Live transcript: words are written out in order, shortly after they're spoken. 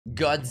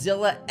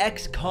Godzilla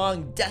x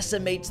Kong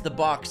decimates the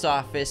box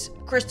office,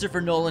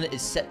 Christopher Nolan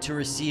is set to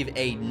receive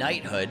a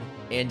knighthood,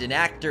 and an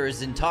actor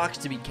is in talks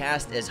to be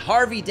cast as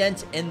Harvey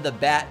Dent in The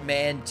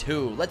Batman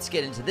 2. Let's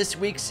get into this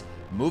week's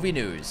movie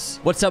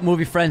news. What's up,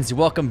 movie friends?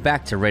 Welcome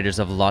back to Raiders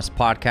of the Lost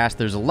podcast.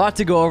 There's a lot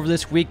to go over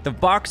this week. The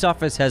box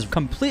office has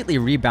completely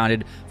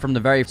rebounded from the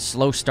very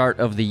slow start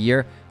of the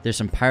year. There's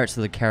some Pirates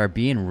of the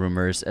Caribbean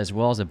rumors, as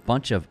well as a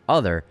bunch of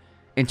other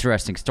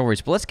interesting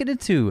stories. But let's get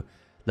into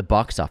the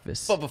box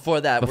office. But before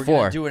that, we're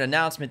going to do an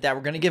announcement that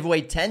we're going to give away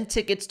 10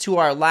 tickets to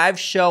our live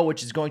show,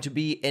 which is going to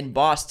be in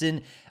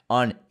Boston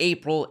on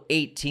April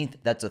 18th.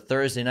 That's a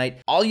Thursday night.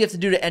 All you have to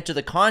do to enter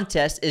the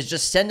contest is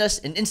just send us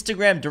an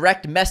Instagram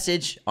direct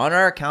message on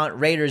our account,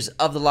 Raiders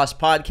of the Lost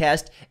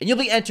Podcast, and you'll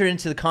be entered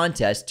into the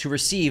contest to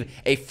receive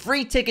a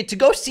free ticket to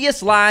go see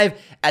us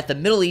live at the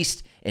Middle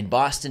East in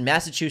Boston,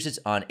 Massachusetts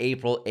on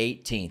April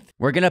 18th.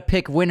 We're going to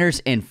pick winners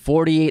in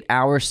 48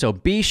 hours, so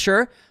be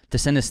sure to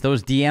send us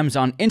those DMs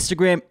on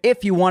Instagram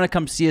if you want to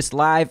come see us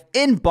live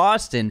in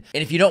Boston.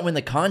 And if you don't win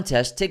the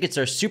contest, tickets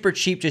are super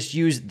cheap. Just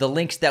use the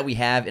links that we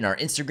have in our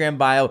Instagram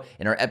bio,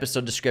 in our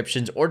episode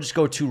descriptions, or just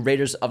go to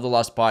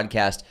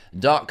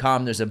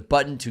RaidersOfTheLostPodcast.com. There's a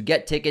button to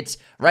get tickets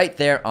right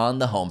there on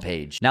the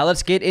homepage. Now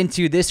let's get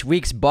into this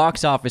week's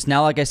box office.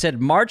 Now, like I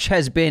said, March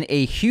has been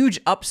a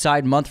huge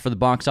upside month for the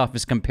box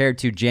office compared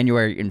to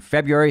January and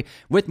February,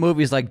 with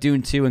movies like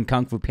Dune 2 and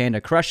Kung Fu Panda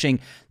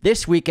crushing.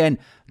 This weekend,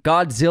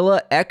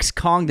 Godzilla x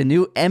Kong, The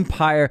New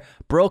Empire,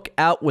 broke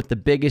out with the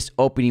biggest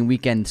opening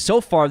weekend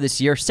so far this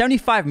year,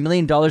 $75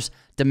 million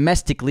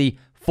domestically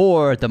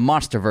for the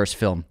MonsterVerse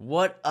film.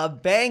 What a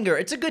banger.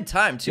 It's a good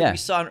time, too. Yeah. We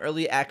saw an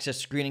early access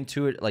screening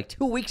to it like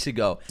 2 weeks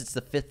ago. It's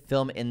the 5th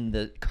film in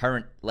the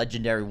current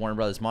legendary Warner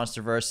Brothers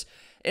MonsterVerse,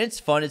 and it's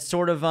fun. It's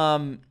sort of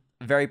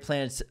very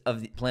Planet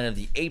of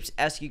the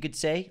Apes-esque, you could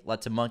say.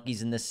 Lots of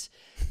monkeys in this,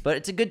 but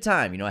it's a good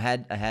time. You know, I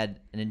had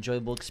an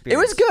enjoyable experience.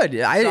 It was good.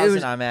 It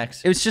was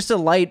IMAX. It was just a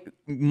light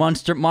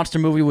monster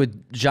movie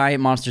with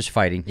giant monsters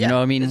fighting. You know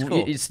what I mean? It's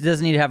cool. It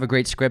doesn't need to have a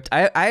great script.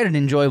 I had an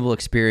enjoyable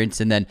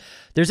experience, and then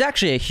there's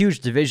actually a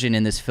huge division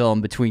in this film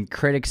between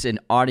critics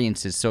and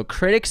audiences. So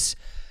critics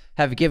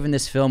have given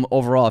this film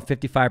overall a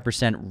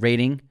 55%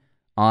 rating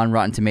on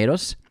Rotten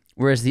Tomatoes,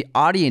 whereas the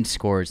audience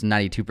score is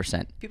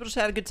 92%. People just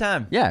had a good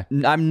time. Yeah.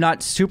 I'm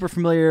not super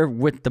familiar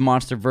with the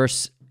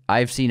MonsterVerse.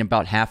 I've seen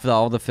about half of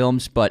all the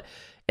films, but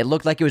it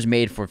looked like it was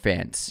made for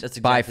fans. That's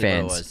exactly by what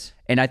fans. it was.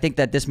 And I think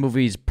that this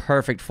movie is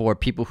perfect for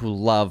people who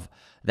love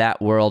that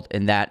world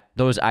and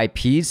those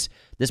IPs.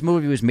 This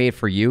movie was made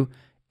for you.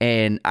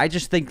 And I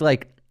just think,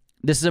 like,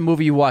 this is a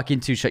movie you walk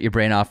into, shut your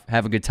brain off,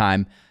 have a good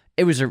time.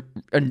 It was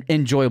an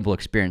enjoyable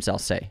experience, I'll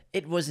say.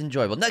 It was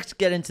enjoyable. Next,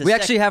 get into We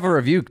actually have a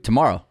review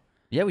tomorrow.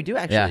 Yeah, we do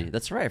actually. Yeah.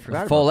 That's right. I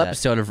forgot A full about that.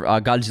 episode of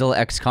Godzilla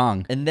x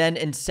Kong. And then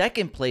in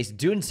second place,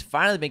 Dune's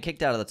finally been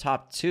kicked out of the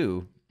top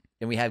 2,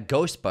 and we have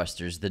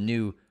Ghostbusters,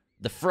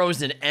 the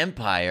Frozen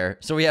Empire.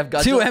 So we have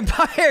Godzilla, Two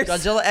empires.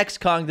 Godzilla x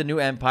Kong, the New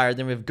Empire.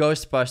 Then we have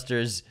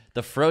Ghostbusters,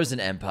 the Frozen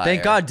Empire.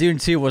 Thank God Dune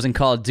 2 wasn't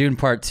called Dune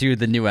Part 2,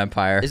 The New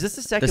Empire. Is this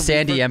the second? The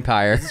Sandy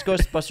Empire. Is this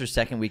Ghostbusters'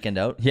 second weekend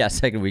out? Yeah,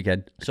 second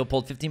weekend. So it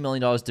pulled $15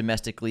 million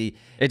domestically.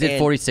 It did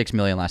and- $46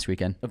 million last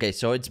weekend. Okay,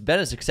 so it's been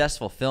a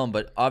successful film,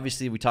 but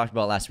obviously we talked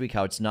about last week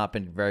how it's not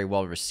been very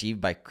well received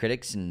by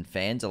critics and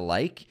fans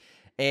alike.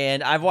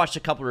 And I've watched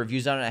a couple of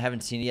reviews on it. I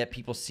haven't seen it yet.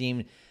 People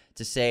seem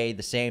to say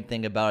the same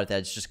thing about it, that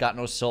it's just got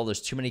no soul. There's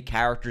too many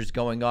characters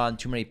going on,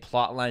 too many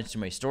plot lines, too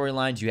many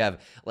storylines. You have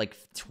like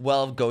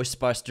 12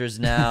 Ghostbusters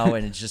now,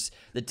 and it's just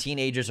the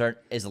teenagers aren't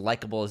as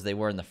likable as they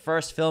were in the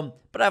first film.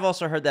 But I've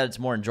also heard that it's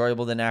more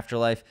enjoyable than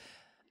Afterlife.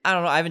 I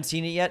don't know. I haven't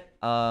seen it yet,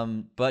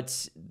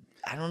 but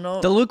I don't know.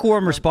 The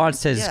lukewarm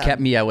response has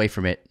kept me away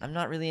from it. I'm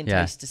not really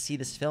enticed to see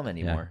this film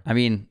anymore. I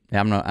mean,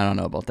 I don't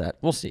know about that.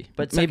 We'll see.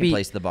 But second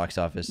place at the box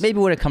office. Maybe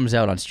when it comes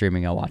out on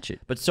streaming, I'll watch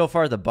it. But so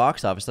far, the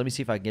box office, let me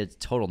see if I can get its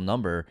total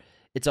number.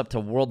 It's up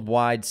to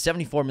worldwide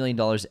 $74 million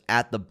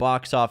at the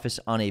box office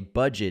on a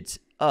budget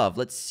of,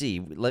 let's see,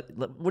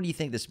 what do you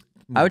think this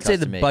movie I would say cost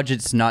the to make?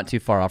 budget's not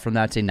too far off from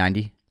that. I'd say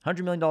 90.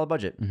 $100 million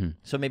budget.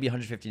 So maybe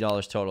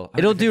 $150 total.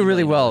 It'll do $150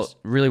 really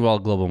million. well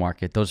global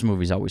market. Those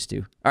movies always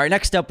do. All right,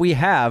 next up we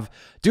have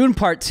Dune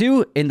Part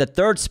 2 in the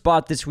third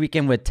spot this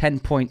weekend with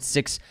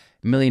 $10.6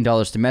 million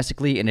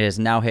domestically, and it has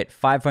now hit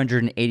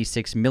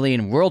 $586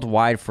 million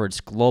worldwide for its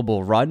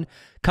global run.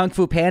 Kung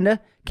Fu Panda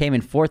came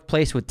in fourth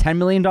place with $10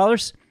 million.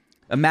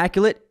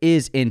 Immaculate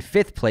is in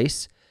fifth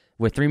place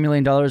with $3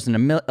 million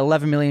and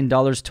 $11 million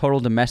total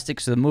domestic.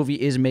 So the movie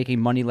is making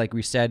money, like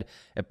we said.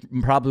 It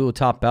probably will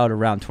top out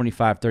around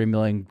 $25-30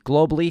 million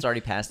globally. It's already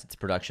passed its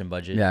production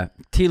budget. Yeah.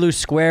 Tilu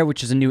Square,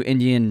 which is a new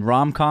Indian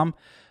rom-com,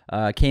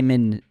 came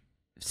in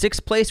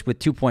sixth place with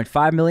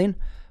 $2.5 million.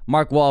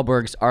 Mark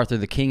Wahlberg's Arthur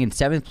the King in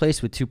seventh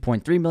place with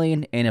 $2.3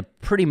 million, and a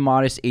pretty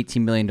modest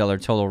 $18 million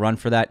total run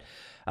for that.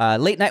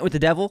 Late Night with the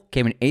Devil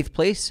came in eighth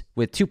place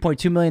with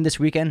 $2.2 million this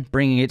weekend,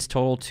 bringing its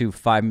total to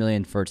 $5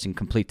 million for its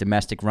complete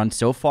domestic run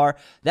so far.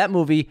 That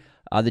movie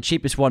The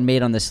cheapest one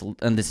made on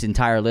this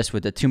entire list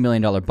with a $2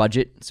 million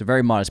budget. It's a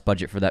very modest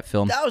budget for that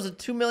film. That was a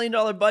 $2 million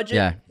budget?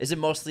 Yeah. Is it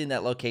mostly in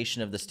that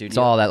location of the studio? It's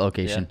all that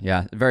location.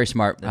 Yeah. Very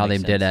smart how they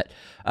did that.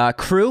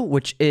 Crew,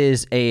 which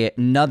is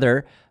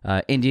another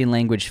Indian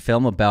language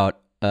film about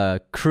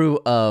a crew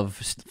of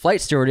flight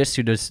stewardess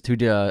who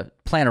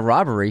plan a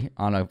robbery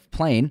on a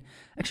plane.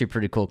 Actually, a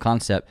pretty cool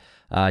concept.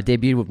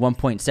 Debuted with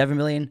 1.7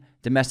 million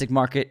domestic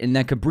market, and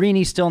then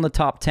Cabrini still in the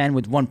top 10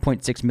 with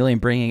 1.6 million,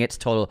 bringing its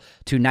total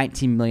to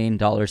 $19 million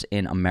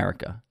in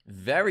America.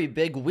 Very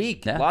big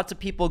week. Yeah. Lots of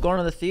people going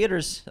to the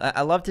theaters.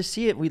 I love to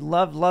see it. We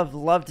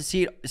love to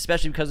see it,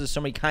 especially because there's so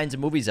many kinds of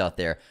movies out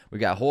there. We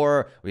got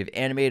horror, we have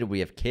animated, we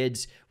have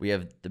kids, we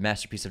have the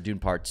masterpiece of Dune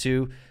Part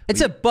 2. It's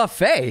a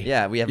buffet.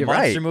 Yeah, we have You're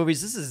monster right.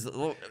 movies.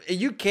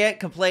 You can't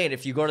complain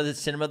if you go to the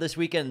cinema this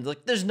weekend.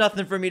 Like, there's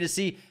nothing for me to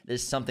see.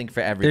 There's something for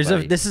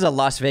everybody. This is a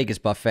Las Vegas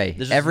buffet.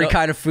 There's Every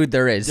kind of food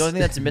there is. The only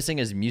thing that's missing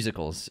is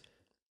musicals.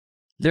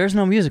 There's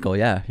no musical.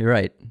 Yeah, you're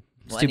right.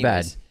 It's too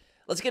bad.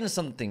 Let's get into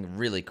something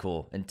really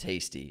cool and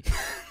tasty.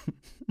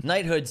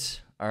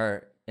 Knighthoods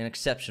are an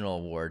exceptional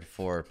award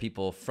for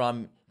people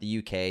from the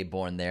UK,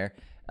 born there,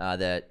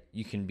 that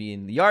you can be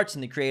in the arts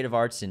and the creative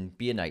arts and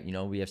be a knight. You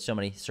know, we have so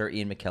many Sir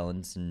Ian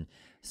McKellens and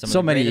some of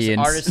the greatest Ians.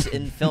 artists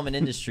in the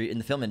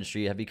film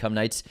industry have become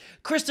knights.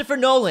 Christopher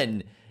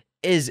Nolan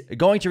is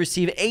going to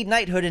receive a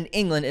knighthood in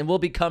England and will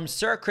become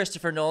Sir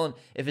Christopher Nolan.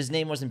 If his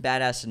name wasn't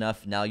badass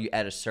enough, now you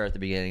add a Sir at the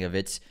beginning of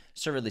it.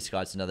 Sir Ridley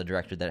Scott's another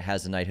director that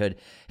has a knighthood.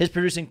 His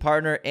producing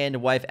partner and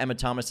wife Emma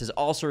Thomas will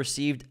also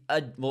receive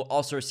a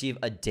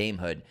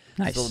damehood.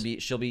 Nice. So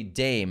she'll be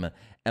Dame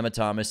Emma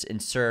Thomas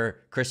and Sir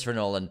Christopher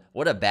Nolan.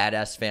 What a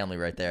badass family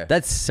right there.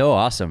 That's so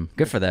awesome.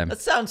 Good for them.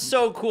 That sounds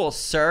so cool,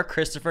 Sir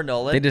Christopher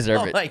Nolan. They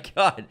deserve it. Oh my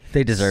God.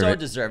 They deserve so it.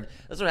 deserved.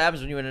 That's what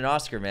happens when you win an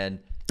Oscar, man.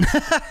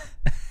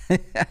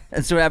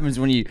 That's what happens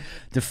when you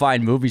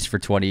define movies for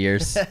 20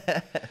 years.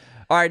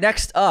 All right,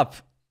 next up,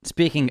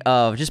 speaking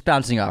of just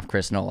bouncing off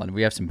Chris Nolan,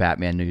 we have some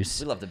Batman news.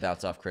 We love to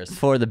bounce off Chris.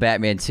 For the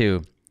Batman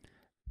 2.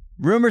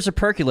 Rumors are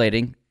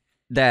percolating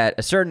that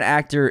a certain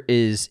actor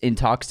is in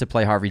talks to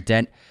play Harvey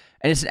Dent.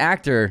 And it's an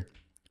actor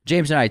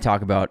James and I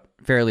talk about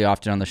fairly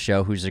often on the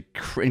show who's an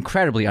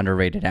incredibly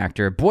underrated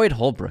actor, Boyd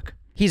Holbrook.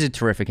 He's a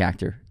terrific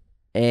actor.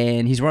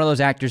 And he's one of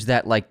those actors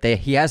that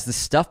he has the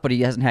stuff, but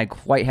he hasn't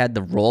quite had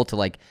the role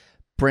to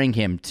bring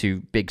him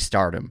to big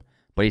stardom.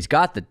 But he's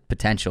got the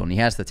potential and he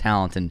has the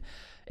talent. And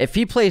if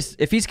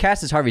he's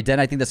cast as Harvey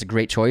Dent, I think that's a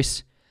great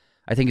choice.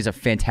 I think he's a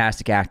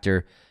fantastic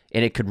actor,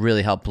 and it could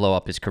really help blow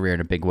up his career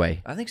in a big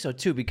way. I think so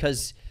too,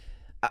 because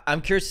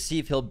I'm curious to see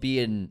if he'll be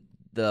in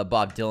the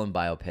Bob Dylan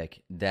biopic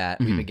that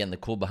we've been getting the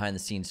cool behind the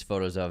scenes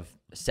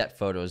set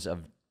photos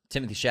of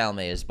Timothée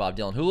Chalamet as Bob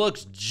Dylan, who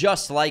looks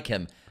just like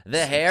him.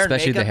 The hair and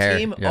Especially makeup the hair,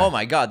 team, yeah. oh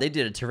my God, they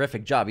did a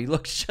terrific job. He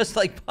looks just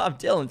like Bob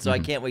Dylan, so I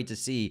can't wait to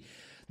see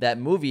that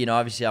movie. And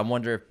obviously, I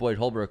wonder if Boyd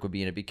Holbrook would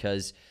be in it,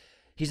 because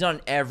he's not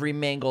in every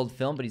Mangold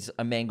film, but he's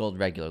a Mangold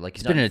regular.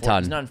 He's been in a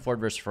ton. He's not in Ford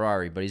vs.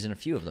 Ferrari, but he's in a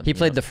few of them. He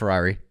played the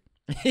Ferrari.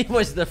 He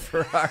was the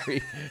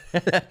Ferrari.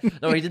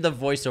 No, he did the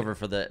voiceover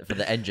for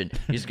the engine.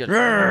 He's good. All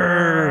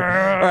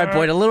right,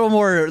 Boyd, a little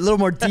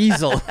more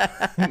diesel.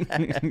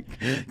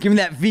 Give him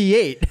that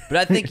V8. But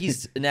I think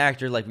he's an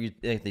actor, like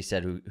they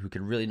said, who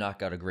could really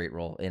knock out a great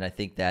role, and I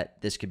think that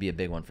this could be a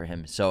big one for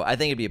him. So I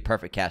think it'd be a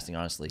perfect casting,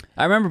 honestly.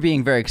 I remember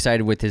being very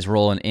excited with his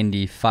role in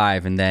Indy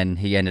 5, and then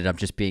he ended up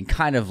just being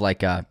kind of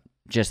like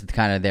just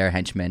kind of their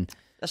henchman.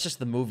 That's just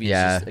the movie.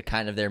 Yeah. It's just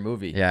kind of their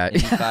movie. Yeah. Indy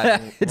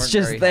 5 It's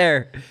just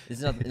there.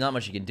 There's not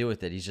much you can do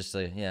with it. He's just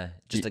a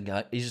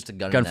gun. He's just a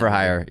gun. Gun for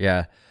hire,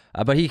 yeah.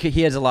 But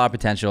he has a lot of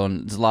potential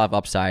and there's a lot of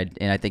upside,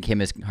 and I think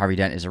him as Harvey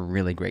Dent is a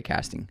really great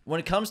casting. When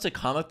it comes to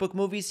comic book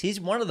movies, he's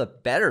one of the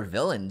better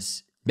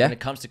villains. Yeah. When it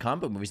comes to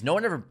comic book movies, no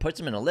one ever puts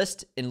him in a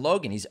list. In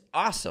Logan, he's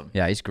awesome.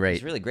 Yeah, he's great.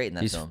 He's really great in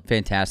that film. He's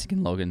fantastic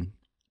in Logan.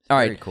 All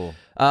right, Very cool.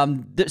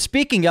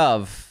 Speaking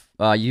of,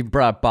 you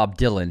brought up Bob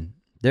Dylan.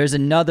 There's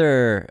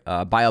another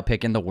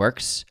biopic in the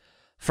works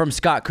from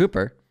Scott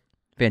Cooper,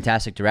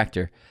 fantastic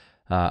director,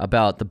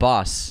 about the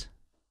boss,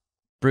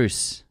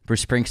 Bruce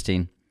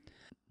Springsteen.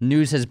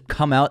 News has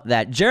come out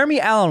that Jeremy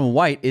Allen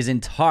White is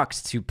in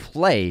talks to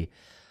play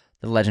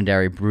the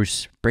legendary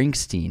Bruce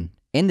Springsteen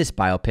in this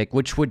biopic,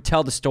 which would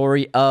tell the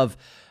story of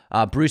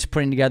Bruce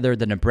putting together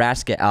the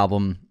Nebraska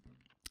album,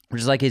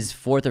 which is like his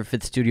fourth or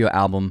fifth studio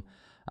album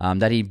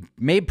that he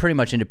made pretty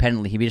much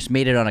independently. He just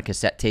made it on a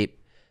cassette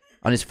tape,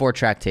 on his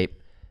 4-track tape,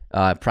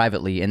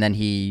 privately, and then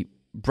he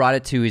brought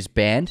it to his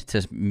band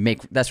to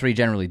make. That's what he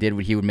generally did.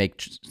 He would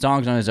make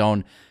songs on his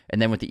own, and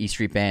then with the E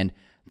Street Band,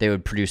 they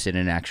would produce it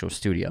in an actual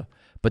studio.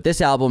 But this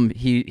album,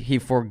 he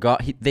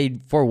forgot. They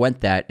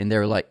forewent that, and they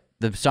were like,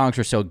 the songs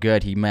were so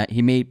good. He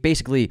made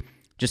basically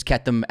just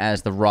kept them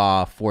as the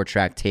raw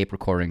 4-track tape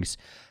recordings.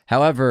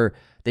 However,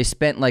 they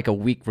spent like a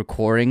week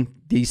recording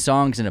these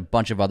songs and a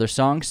bunch of other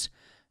songs,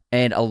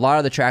 and a lot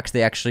of the tracks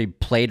they actually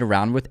played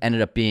around with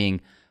ended up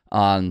being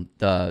on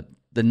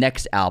the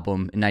next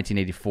album in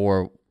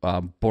 1984,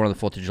 Born on the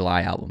 4th of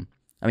July album.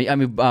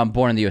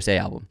 Born in the USA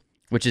album.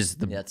 which is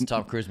the it's a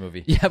Tom Cruise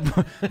movie. Yeah,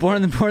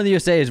 Born in the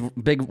USA is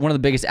one of the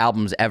biggest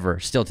albums ever,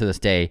 still to this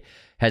day.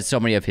 Has so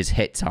many of his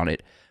hits on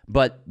it.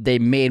 But they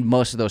made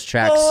most of those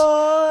tracks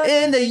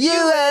in the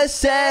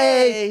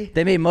USA.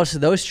 They made most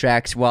of those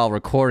tracks while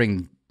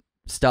recording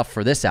stuff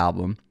for this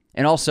album.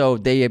 And also,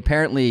 they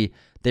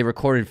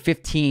recorded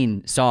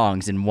 15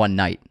 songs in one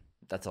night.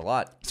 That's a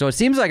lot. So it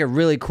seems like a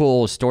really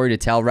cool story to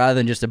tell rather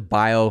than just a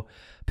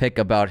biopic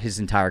about his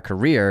entire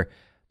career.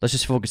 Let's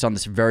just focus on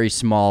this very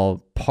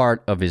small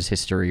part of his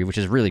history, which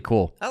is really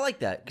cool. I like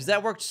that because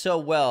that worked so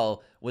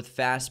well with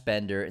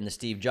Fassbender in the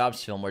Steve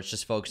Jobs film, where it's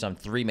just focused on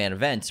three-man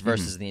events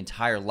versus the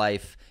entire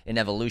life and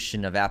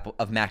evolution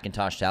of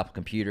Macintosh to Apple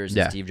computers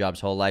and Steve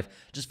Jobs' whole life.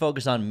 Just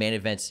focus on man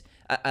events.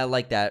 I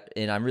like that,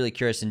 and I'm really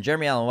curious. And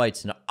Jeremy Allen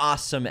White's an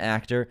awesome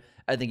actor.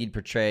 I think he'd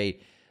portray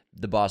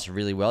the boss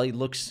really well. He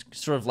looks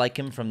sort of like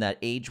him from that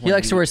age. He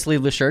likes to wear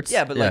sleeveless shirts.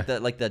 Yeah, but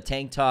like the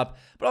tank top,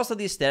 but also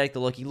the aesthetic, the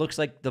look. He looks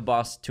like the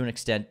boss to an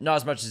extent. Not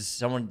as much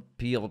as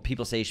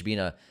people say he should be in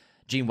a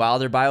Gene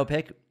Wilder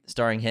biopic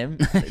starring him.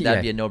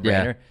 That'd be a no-brainer.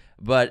 Yeah.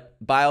 But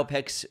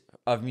biopics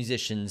of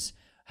musicians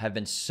have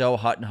been so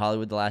hot in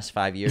Hollywood the last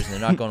 5 years, and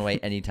they're not going away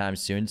anytime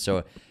soon.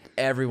 So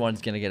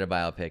everyone's gonna get a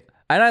biopic.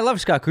 And I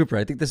love Scott Cooper.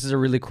 I think this is a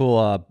really cool,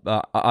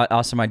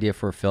 awesome idea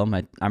for a film.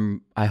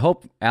 I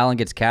hope Alan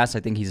gets cast.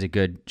 I think he's a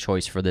good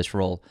choice for this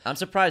role. I'm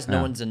surprised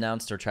no one's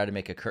announced or tried to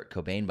make a Kurt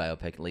Cobain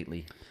biopic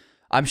lately.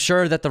 I'm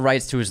sure that the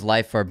rights to his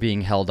life are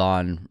being held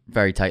on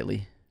very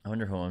tightly. I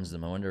wonder who owns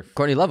them. I wonder if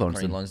Courtney Love owns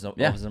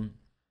them.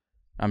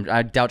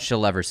 I doubt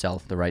she'll ever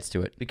sell the rights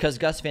to it. Because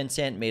Gus Van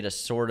Sant made a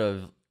sort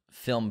of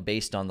film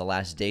based on the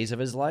last days of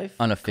his life.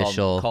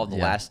 Unofficial. Called The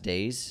Last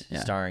Days,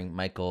 starring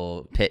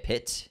Michael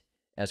Pitt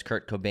as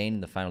Kurt Cobain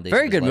in the final days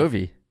Very of his good life.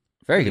 movie.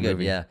 Very good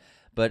movie. Yeah.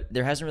 But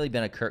there hasn't really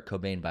been a Kurt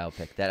Cobain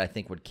biopic that I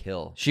think would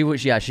kill. She would,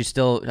 she's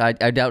still, I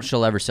doubt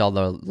she'll ever sell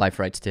the life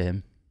rights to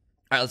him.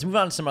 All right, let's move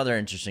on to some other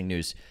interesting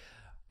news.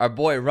 Our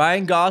boy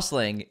Ryan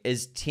Gosling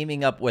is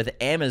teaming up with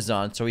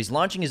Amazon, so he's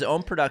launching his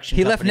own production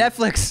company. He left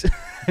Netflix.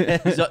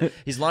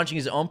 He's launching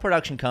his own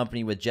production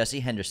company with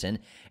Jesse Henderson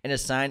and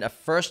has signed a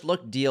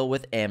first-look deal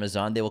with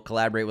Amazon. They will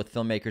collaborate with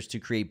filmmakers to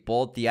create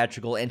bold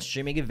theatrical and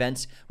streaming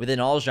events within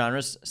all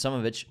genres, some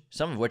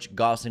of which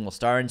Gosling will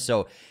star in.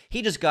 So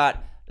he just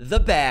got the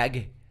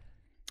bag.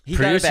 He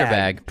got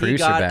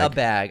a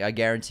bag. I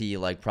guarantee you,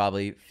 like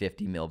probably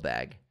 $50 million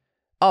bag.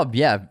 Oh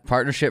yeah,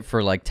 partnership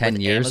for like 10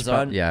 years.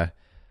 Amazon. Yeah.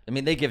 I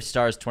mean, they give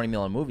stars $20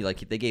 million a movie.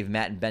 Like they gave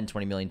Matt and Ben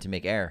 $20 million to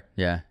make Air.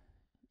 Yeah,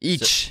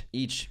 each.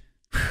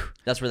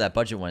 That's where that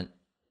budget went.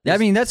 I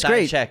mean, that's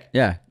great. Check.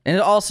 Yeah,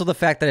 and also the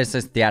fact that it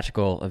says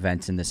theatrical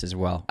events in this as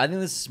well. I think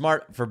this is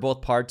smart for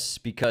both parts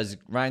because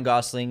Ryan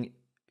Gosling,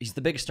 he's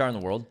the biggest star in the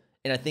world,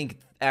 and I think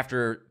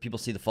after people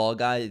see The Fall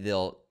Guy,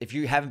 if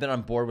you haven't been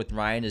on board with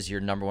Ryan as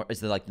your number one,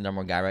 the number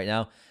one guy right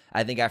now.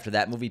 I think after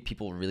that movie,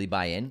 people will really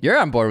buy in. You're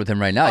on board with him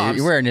right now.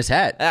 You're wearing his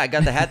hat. Yeah, I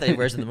got the hat that he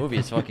wears in the movie.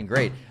 It's fucking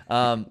great.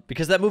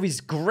 Because that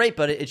movie's great,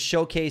 but it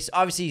showcased,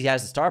 obviously he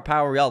has the star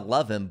power. We all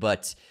love him,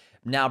 but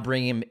now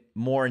bring him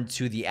more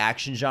into the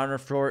action genre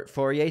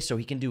foray so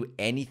he can do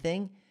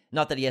anything.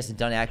 Not that he hasn't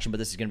done action, but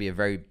this is going to be a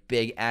very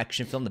big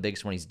action film, the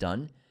biggest one he's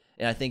done.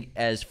 And I think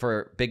as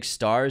for big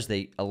stars,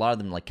 a lot of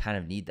them kind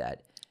of need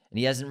that. And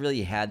he hasn't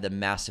really had the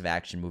massive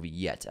action movie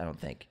yet, I don't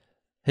think.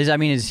 His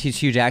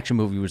huge action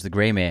movie was The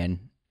Gray Man.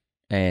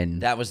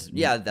 And that's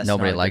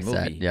nobody likes movie.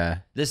 that. Yeah,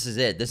 this is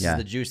it. This is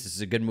the juice. This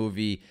is a good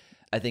movie.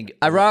 I think,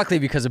 ironically,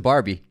 because of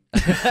Barbie.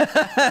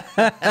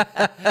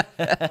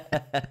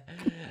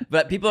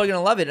 But people are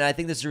gonna love it, and I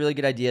think this is a really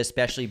good idea,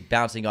 especially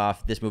bouncing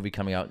off this movie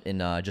coming out in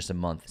just a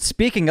month.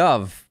 Speaking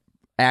of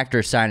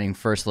actors signing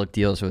first look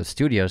deals with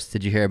studios,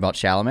 did you hear about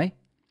Chalamet?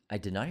 I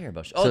did not hear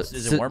about.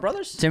 Is it Warner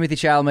Brothers? Timothy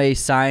Chalamet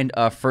signed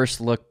a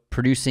first look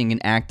producing and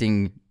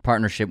acting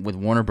partnership with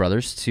Warner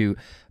Brothers to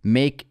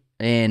make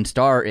and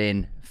star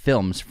in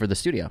films for the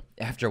studio.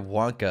 After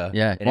Wonka.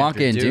 Yeah,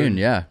 Wonka and Dune,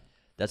 yeah.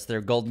 That's their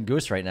golden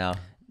goose right now.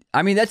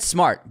 I mean, that's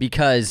smart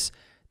because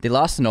they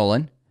lost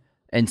Nolan,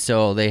 and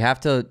so they have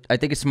to, I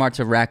think it's smart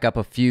to rack up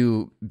a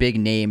few big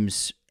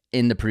names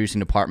in the producing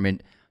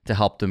department to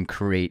help them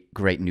create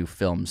great new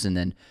films. And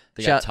then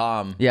they got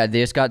Tom. Yeah,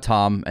 they just got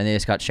Tom, and they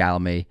just got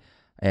Chalamet.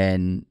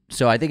 And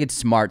so I think it's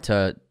smart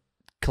to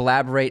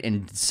collaborate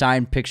and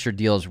sign picture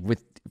deals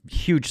with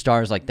huge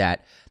stars like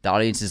that the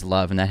audiences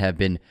love and that have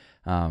been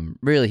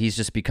really, he's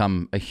just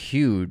become a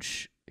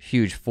huge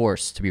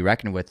force to be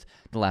reckoned with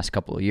the last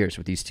couple of years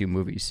with these two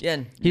movies.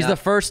 Yeah, he's the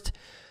first.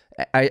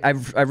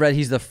 I've read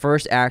he's the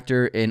first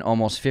actor in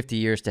almost 50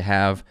 years to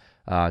have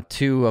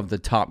two of the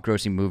top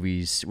grossing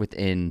movies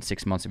within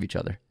 6 months of each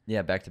other.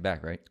 Yeah, back to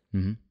back, right?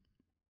 Mm-hmm.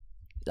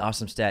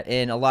 Awesome stat.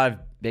 And a lot of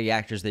big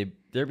actors,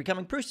 they're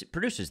becoming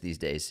producers these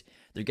days.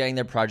 They're getting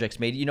their projects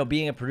made. You know,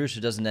 being a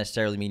producer doesn't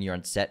necessarily mean you're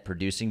on set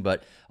producing,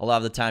 but a lot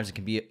of the times it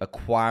can be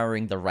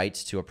acquiring the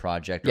rights to a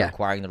project or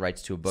acquiring the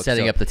rights to a book.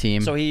 Setting up the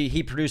team. So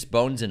he produced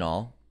Bones and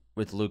All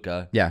with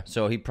Luca. Yeah.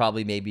 So he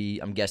probably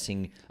I'm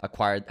guessing,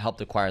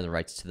 helped acquire the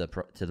rights to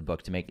the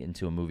book to make it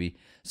into a movie.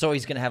 So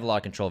he's going to have a lot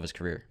of control of his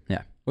career.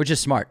 Yeah, which is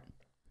smart.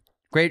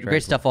 Great cool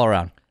stuff all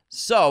around.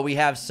 So we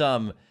have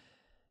some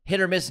hit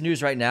or miss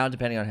news right now,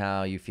 depending on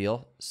how you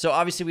feel. So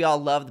obviously we all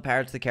love the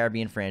Pirates of the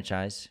Caribbean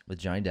franchise with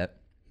Johnny Depp.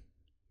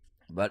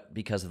 But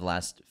because of the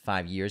last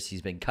 5 years,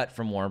 he's been cut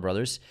from Warner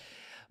Brothers.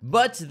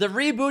 But the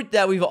reboot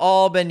that we've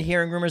all been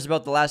hearing rumors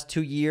about the last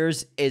 2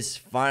 years is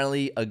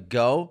finally a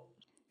go.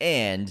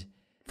 And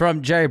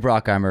from Jerry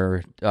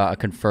Bruckheimer,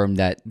 confirmed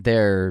that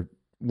they're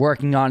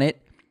working on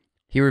it.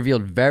 He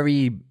revealed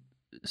very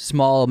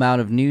small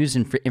amount of news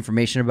and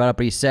information about it,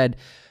 but he said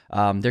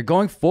they're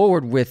going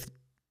forward with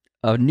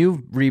a new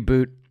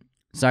reboot.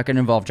 It's not going to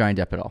involve Johnny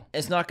Depp at all.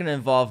 It's not going to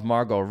involve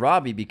Margot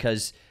Robbie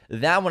because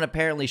that one,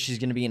 apparently, she's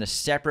going to be in a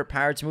separate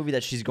Pirates movie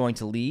that she's going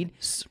to lead.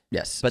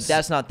 Yes. But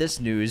that's not this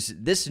news.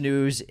 This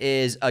news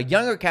is a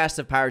younger cast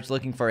of pirates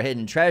looking for a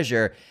hidden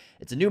treasure.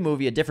 It's a new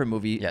movie, a different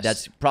movie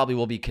that's probably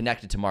will be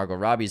connected to Margot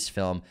Robbie's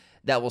film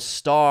that will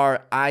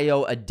star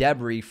Io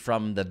Adebri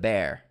from The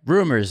Bear.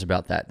 Rumors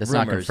about that. That's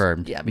not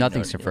confirmed. Yeah,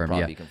 nothing's confirmed.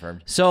 Probably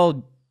confirmed.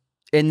 So,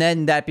 and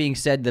then that being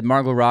said, the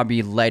Margot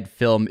Robbie-led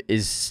film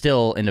is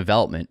still in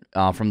development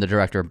from the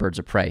director of Birds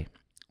of Prey.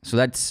 So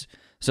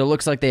it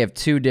looks like they have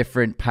two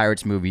different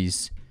Pirates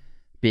movies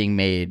being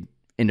made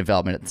in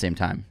development at the same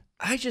time.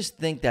 I just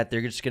think that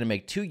they're just going to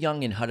make too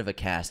young and hut of a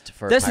cast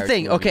for That's a Pirates the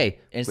thing, movie. okay.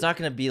 And it's not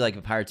going to be like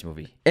a Pirates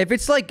movie. If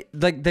it's like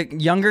the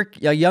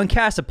young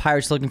cast of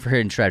pirates looking for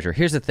hidden treasure,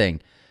 here's the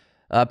thing.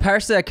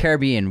 Pirates of the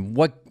Caribbean,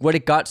 what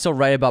it got so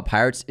right about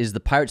pirates is the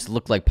pirates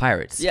look like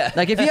pirates. Yeah.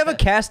 Like if you have a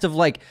cast of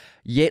like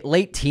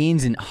late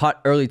teens and hot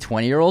early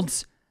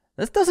 20-year-olds,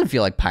 that doesn't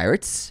feel like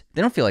pirates.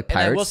 They don't feel like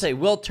pirates. And I will say,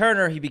 Will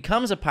Turner, he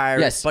becomes a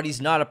pirate, but he's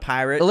not a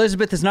pirate.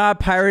 Elizabeth is not a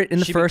pirate in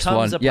the first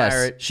one. She becomes a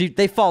pirate.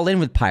 They fall in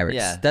with pirates.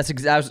 Yeah.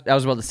 I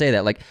was about to say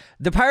that. Like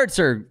the pirates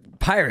are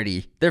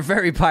piratey. They're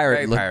very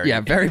pirate. Very piratey.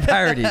 Yeah, very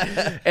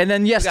piratey. And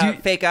then you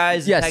got fake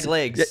eyes and peg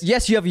legs.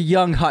 Yes, you have a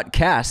young hot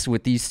cast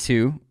with these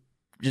two,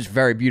 just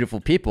very beautiful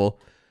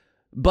people,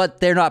 but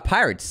they're not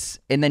pirates.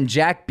 And then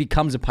Jack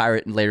becomes a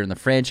pirate later in the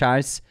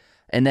franchise.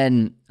 And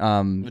then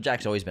well,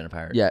 Jack's always been a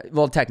pirate. Yeah,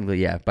 well,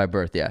 technically, yeah, by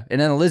birth, yeah.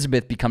 And then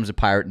Elizabeth becomes a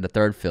pirate in the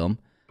third film.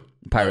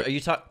 Pirate. Are you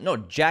talking? No,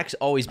 Jack's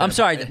always been. I'm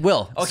sorry,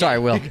 Will. Okay. Sorry,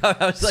 Will.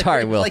 I was like,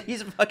 sorry, Will. Like he's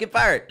a fucking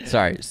pirate.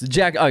 Sorry, so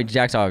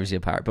Jack's obviously a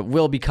pirate, but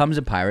Will becomes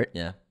a pirate.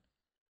 Yeah.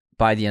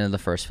 By the end of the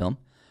first film,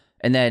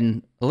 and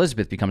then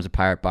Elizabeth becomes a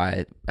pirate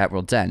at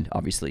World's End,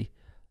 obviously.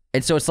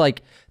 And so it's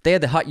like they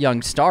had the hot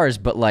young stars,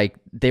 but like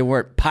they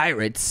weren't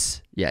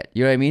pirates yet.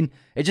 You know what I mean?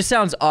 It just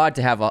sounds odd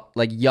to have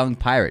like young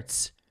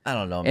pirates. I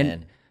don't know,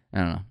 man. I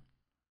don't know.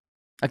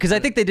 Because I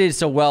think they did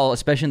so well,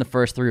 especially in the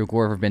first three with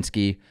Gore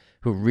Verbinski,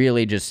 who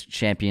really just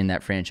championed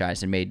that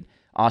franchise and made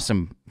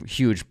awesome,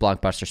 huge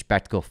blockbuster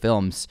spectacle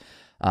films.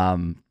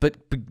 But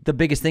the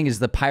biggest thing is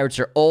the pirates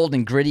are old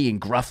and gritty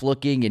and gruff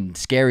looking and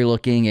scary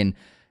looking and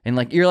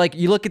you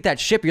look at that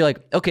ship, you're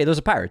like, okay, those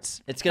are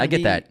pirates. It's gonna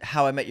be that.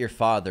 How I Met Your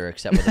Father,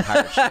 except with a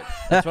pirate ship.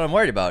 That's what I'm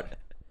worried about.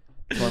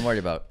 That's what I'm worried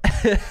about.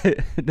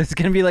 This is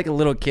gonna be like a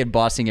little kid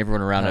bossing everyone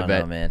around. I bet. I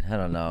don't know, man. I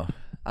don't know.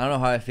 I don't know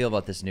how I feel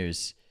about this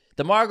news.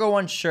 The Margot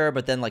one, sure,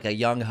 but then like a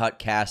young hut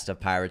cast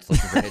of pirates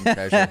looking for hidden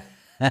treasure.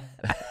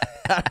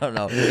 I don't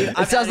know.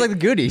 It sounds like the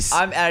Goonies.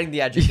 I'm adding the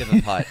adjective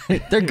of hut.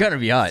 They're gonna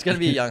be hot. It's gonna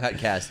be a young hut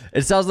cast.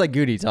 It sounds like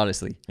Goonies,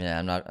 honestly. Yeah,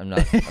 I'm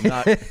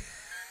not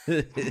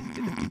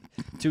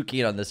too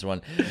keen on this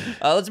one.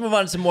 Let's move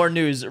on to some more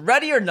news.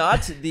 Ready or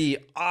Not, the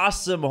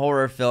awesome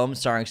horror film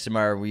starring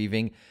Samara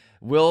Weaving,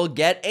 will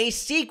get a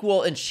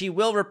sequel, and she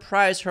will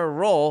reprise her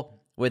role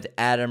with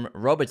Adam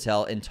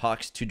Robitel in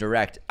talks to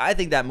direct. I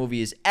think that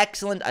movie is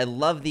excellent. I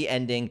love the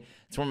ending.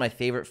 It's one of my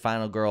favorite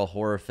Final Girl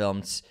horror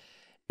films.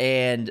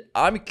 And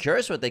I'm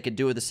curious what they could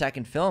do with the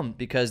second film,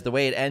 because the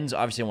way it ends,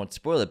 obviously I won't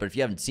spoil it, but if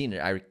you haven't seen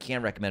it, I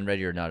can't recommend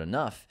Ready or Not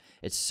enough.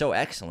 It's so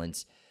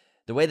excellent.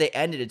 The way they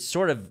ended, it's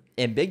sort of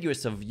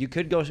ambiguous of you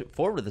could go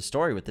forward with the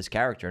story with this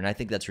character, and I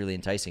think that's really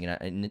enticing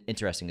and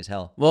interesting as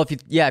hell. Well, if you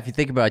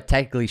think about it,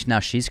 technically now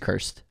she's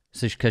cursed.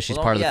 So because she's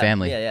part of the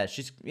family. Yeah.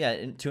 She's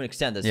to an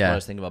extent that's what I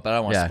was thinking about, but I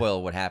don't want to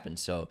spoil what happens.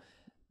 So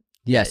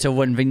so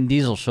when Vin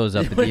Diesel shows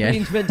up at the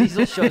end, Vin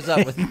Diesel shows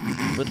up with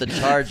the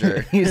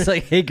Charger, he's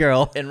like, "Hey,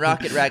 girl, and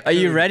Rocket Raccoon, are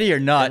you ready or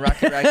not?" And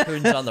Rocket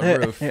Raccoon's on the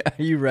roof.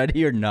 Are you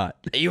ready or not?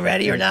 Are you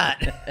ready or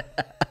not?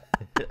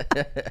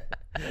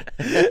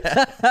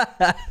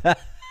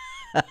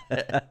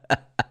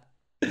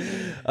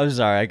 I'm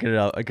sorry, I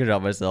couldn't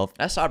help myself.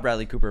 I saw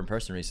Bradley Cooper in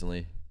person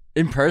recently.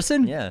 In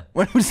person? Yeah.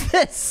 When was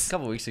this? A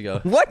couple weeks ago.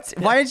 What?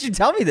 Yeah. Why didn't you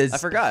tell me this? I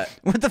forgot.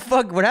 What the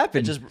fuck? What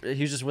happened?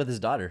 He was just with his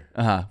daughter.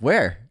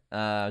 Where?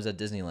 I was at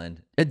Disneyland.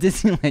 At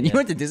Disneyland? You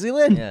went to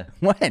Disneyland? Yeah.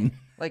 When?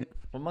 Like,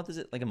 what month is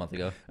it? Like a month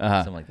ago.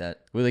 Something like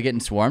that. Were they getting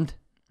swarmed?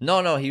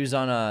 No. He was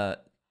on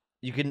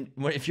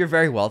if you're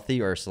very wealthy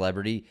or a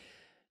celebrity,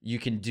 you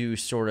can do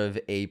sort of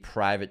a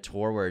private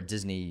tour where a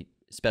Disney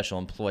special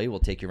employee will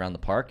take you around the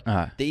park.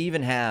 They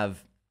even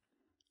have,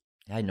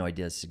 I had no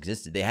idea this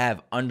existed. They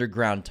have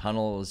underground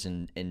tunnels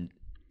and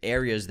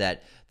areas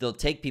that they'll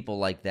take people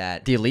like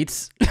that. The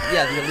elites?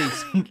 Yeah, the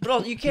elites. But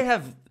also, you can't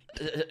have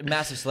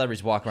massive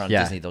celebrities walk around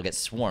Disney. They'll get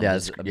swarmed.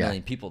 There's a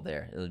million people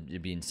there.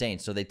 It'd be insane.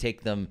 So they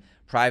take them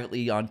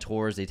privately on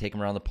tours. They take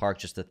them around the park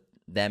just to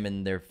them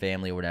and their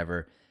family or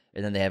whatever.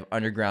 And then they have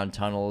underground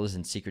tunnels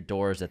and secret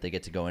doors that they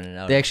get to go in and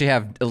out. They actually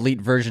have elite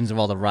versions of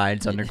all the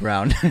rides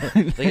underground.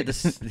 They get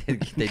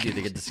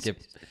to skip.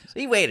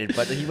 He waited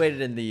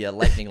in the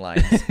lightning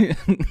lines.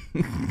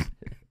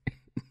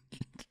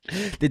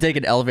 They take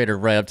an elevator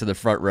right up to the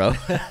front row.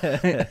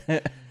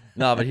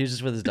 No, but he was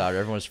just with his daughter.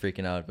 Everyone was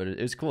freaking out, but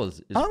it was cool.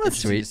 It was that's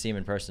sweet to see him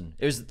in person.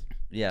 It was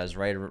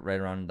right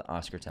around the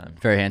Oscar time.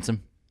 Very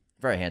handsome.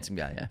 Very handsome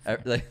guy. Yeah.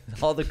 Like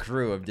all the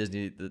crew of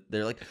Disney,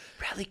 they're like,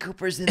 Bradley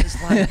Cooper's in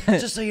this line.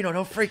 Just so you know,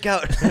 don't freak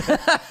out.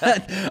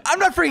 I'm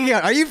not freaking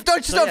out. Are you?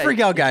 Don't freak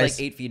out, guys.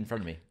 Like 8 feet in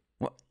front of me.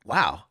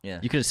 Wow.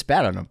 Yeah. You could have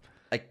spat on him.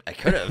 I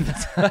could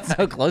have. That's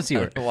how close you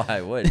were. I don't know why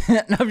I would.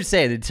 No, I'm just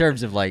saying in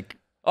terms of like.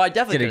 Oh, I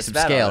definitely getting could some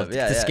have spat scale. on him.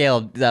 Yeah, the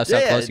scale. That's how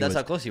close he was. That's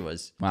how close he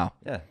was. Wow.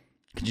 Yeah.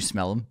 Could you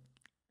smell him?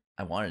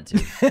 I wanted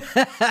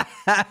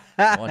to.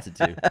 I wanted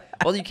to.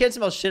 Well, you can't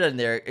smell shit in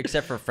there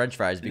except for French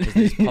fries because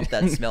they just pump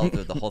that smell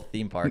through the whole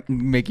theme park.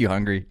 Make you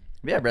hungry.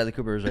 Yeah, Bradley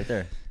Cooper was right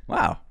there.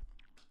 Wow.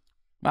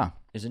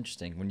 It's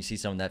interesting when you see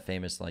someone that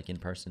famous like in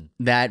person.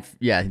 That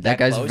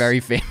guy's close,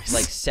 very famous.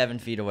 Like 7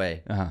 feet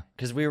away. Uh-huh.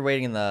 We were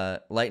waiting in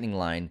the lightning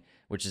line,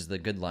 which is the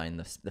good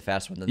line, the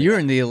fast one. You were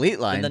in the elite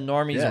line. And the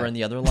normies were in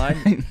the other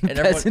line. And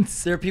everyone,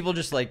 there are people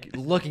just like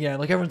looking at him.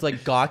 Like everyone's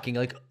like gawking.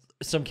 Like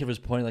some kid was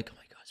pointing like, oh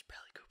my God, it's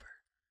Bradley Cooper.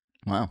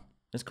 Wow.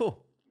 It's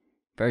cool.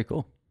 Very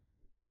cool.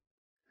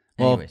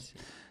 Well, anyways.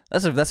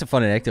 That's a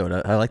fun anecdote.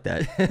 I like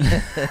that.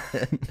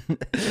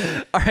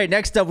 All right,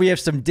 next up we have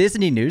some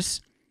Disney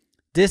news.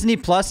 Disney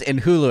Plus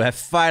and Hulu have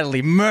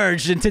finally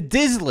merged into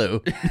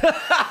Dislu.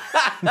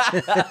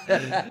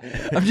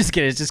 I'm just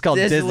kidding. It's just called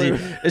Disney.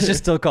 It's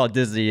just still called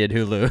Disney and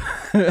Hulu.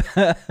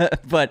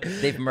 But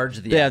they've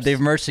merged the apps. They've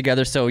merged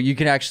together, so you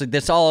can actually.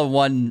 That's all in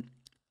one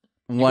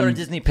go to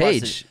Disney Plus,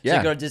 page. So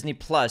you go to Disney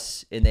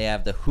Plus, and they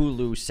have the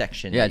Hulu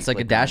section. Yeah, it's like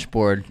a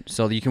dashboard,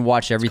 so you can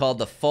watch everything. It's called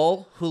the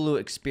full Hulu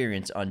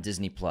experience on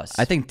Disney Plus.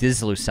 I think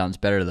Dislu sounds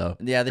better though.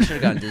 Yeah, they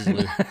should have gone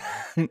Dislu.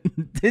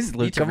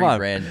 Dislu, come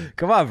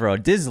on, bro.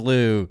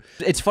 Dislu.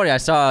 It's funny. I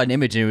saw an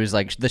image and it was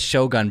like the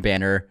Shogun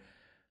banner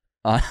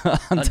on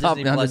top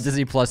on the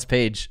Disney Plus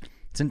page.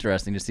 It's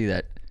interesting to see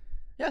that.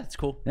 Yeah, it's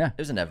cool. Yeah, it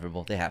was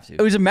inevitable. They have to.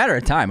 It was a matter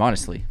of time,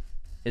 honestly.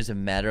 It was a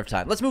matter of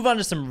time. Let's move on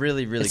to some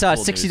really, really it's cool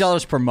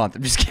 $60 per month.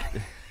 I'm just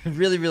kidding.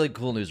 Really, really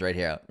cool news right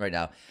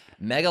now.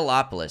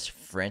 Megalopolis,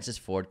 Francis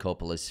Ford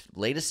Coppola's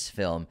latest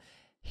film.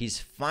 He's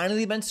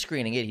finally been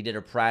screening it. He did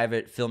a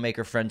private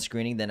filmmaker friend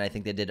screening. Then I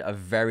think they did a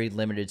very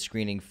limited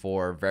screening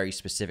for very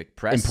specific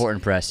press.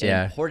 Important press,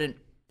 yeah. Important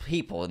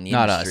people in the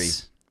Not industry.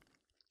 Us.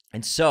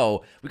 And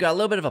so we got a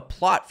little bit of a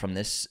plot from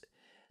this.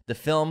 The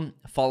film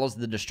follows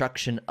the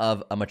destruction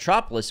of a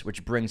metropolis,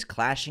 which brings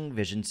clashing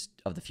visions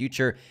of the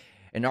future.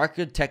 An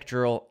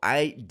architectural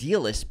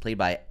idealist, played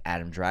by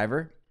Adam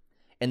Driver,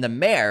 and the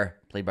mayor,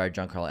 played by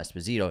Giancarlo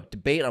Esposito,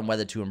 debate on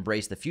whether to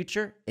embrace the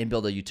future and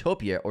build a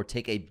utopia or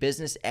take a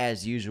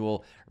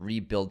business-as-usual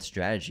rebuild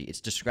strategy.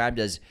 It's described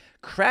as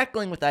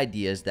crackling with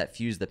ideas that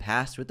fuse the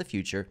past with the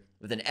future,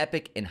 with an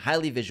epic and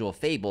highly visual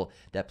fable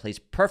that plays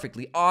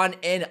perfectly on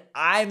an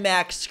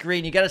IMAX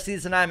screen. You got to see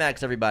this in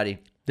IMAX, everybody.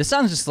 This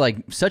sounds just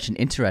like such an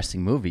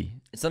interesting movie.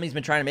 It's something he's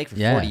been trying to make for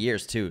 40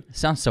 years, too. It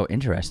sounds so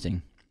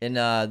interesting. And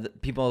the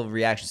people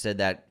reaction said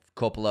that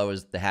Coppola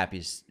was the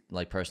happiest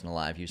person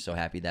alive. He was so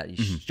happy that he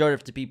showed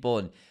it to people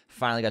and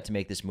finally got to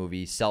make this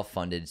movie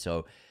self-funded.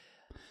 So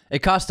it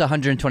cost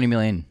 $120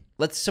 million.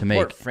 Let's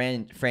support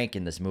Frank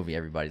in this movie,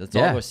 everybody. Let's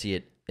all go see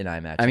it in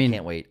IMAX. I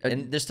can't wait.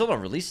 And there's still no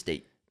release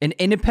date. An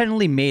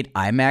independently made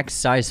IMAX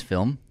size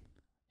film?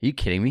 Are you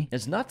kidding me?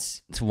 It's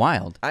nuts. It's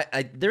wild.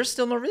 There's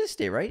still no release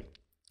date, right?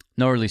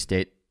 No release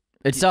date.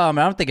 It's I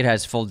don't think it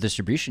has full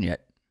distribution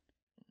yet.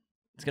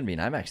 It's gonna be in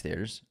IMAX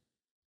theaters.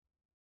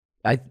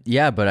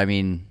 But I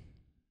mean,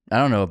 I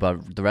don't know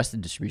about the rest of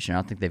the distribution. I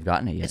don't think they've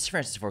gotten it yet. It's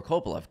Francis Ford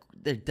Coppola.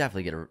 They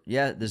definitely get a...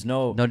 Yeah, there's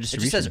no distribution.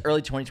 It just says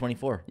early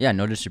 2024. Yeah,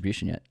 no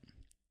distribution yet.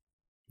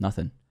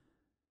 Nothing.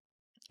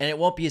 And it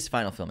won't be his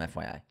final film,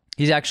 FYI.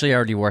 He's actually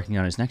already working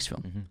on his next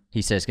film.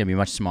 He says it's going to be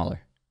much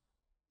smaller.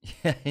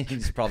 Yeah,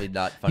 he's probably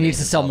not funny. He needs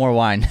to sell more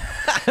wine.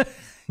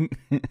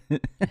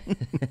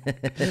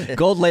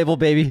 Gold label,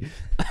 baby.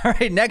 All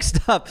right,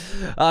 next up.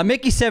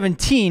 Mickey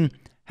 17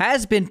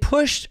 has been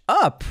pushed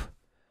up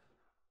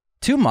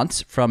 2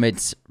 months from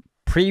its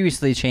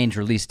previously changed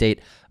release date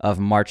of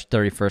March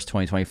 31st,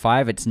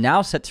 2025. It's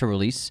now set to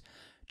release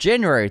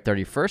January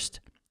 31st,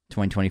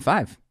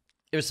 2025.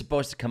 It was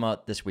supposed to come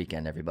out this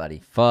weekend, everybody.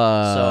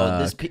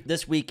 Fuck. So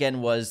this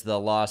weekend was the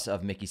loss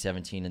of Mickey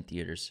 17 in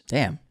theaters.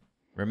 Damn.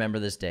 Remember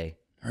this day.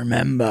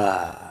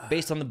 Remember.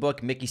 Based on the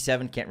book, Mickey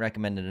 7, can't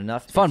recommend it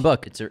enough. Fun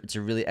book. It's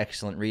a really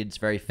excellent read. It's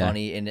very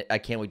funny, and I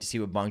can't wait to see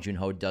what Bong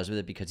Joon-ho does with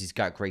it because he's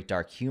got great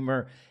dark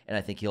humor, and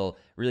I think he'll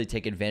really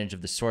take advantage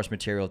of the source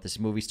material of this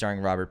movie starring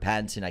Robert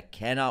Pattinson. I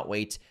cannot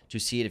wait to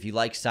see it. If you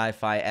like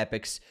sci-fi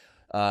epics,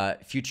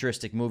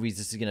 futuristic movies,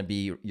 this is going to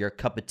be your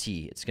cup of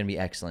tea. It's going to be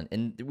excellent.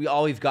 And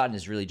all we've gotten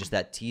is really just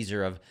that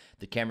teaser of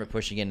the camera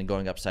pushing in and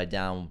going upside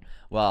down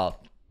while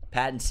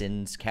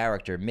Pattinson's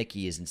character,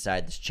 Mickey, is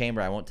inside this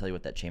chamber. I won't tell you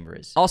what that chamber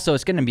is. Also,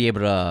 it's going to be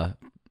able to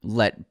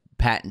let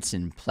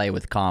Pattinson play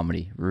with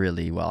comedy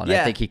really well, and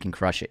I think he can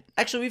crush it.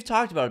 Actually, we've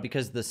talked about it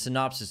because the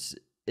synopsis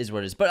is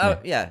what it is.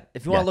 But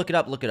if you want to look it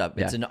up, look it up.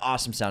 It's an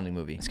awesome sounding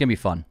movie. It's going to be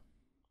fun.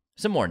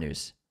 Some more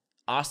news.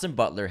 Austin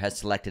Butler has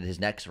selected his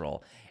next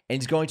role,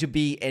 and he's going to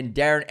be in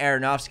Darren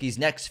Aronofsky's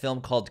next film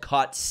called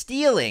Caught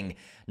Stealing.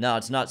 No,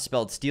 it's not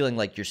spelled stealing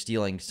like you're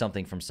stealing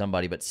something from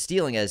somebody, but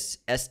stealing as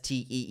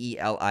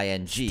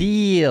Steeling.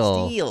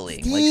 Stealing.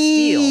 Like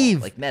steel.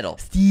 Like metal.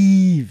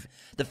 Steve.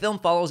 The film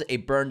follows a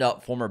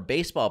burned-out former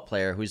baseball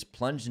player who's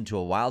plunged into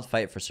a wild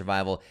fight for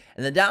survival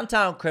in the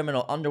downtown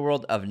criminal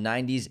underworld of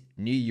 90s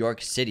New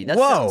York City. That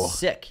sounds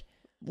sick.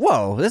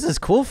 Whoa, this is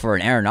cool for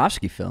an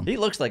Aronofsky film. He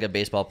looks like a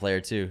baseball player,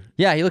 too.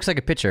 Yeah, he looks like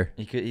a pitcher.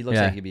 He looks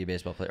like he could be a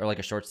baseball player or like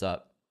a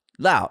shortstop.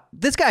 Wow,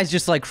 this guy's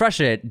just like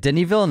crushing it.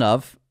 Denis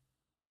Villeneuve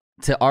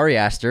to Ari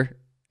Aster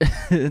to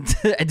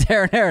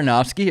Darren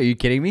Aronofsky. Are you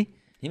kidding me?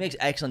 He makes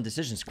excellent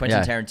decisions.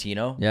 Quentin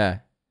Tarantino. Yeah.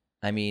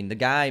 I mean, the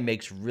guy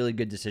makes really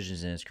good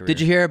decisions in his career.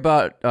 Did you hear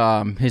about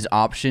his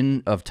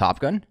option of Top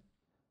Gun?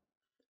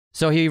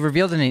 So he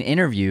revealed in an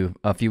interview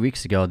a few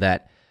weeks ago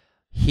that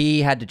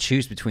he had to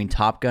choose between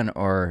Top Gun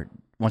or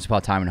Once Upon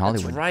a Time in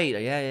Hollywood. That's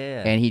right.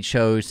 Yeah. And he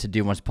chose to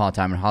do Once Upon a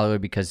Time in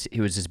Hollywood because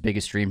it was his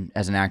biggest dream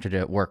as an actor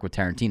to work with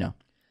Tarantino.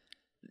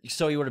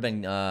 So he would have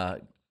been.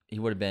 He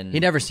would have been. He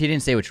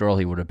didn't say which role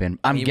he would have been.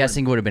 I'm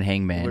guessing it would have been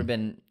Hangman. Would have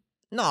been.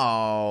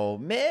 No,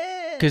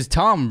 man. Because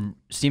Tom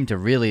seemed to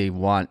really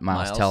want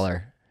Miles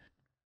Teller.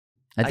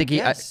 I think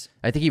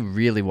he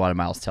really wanted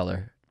Miles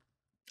Teller.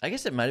 I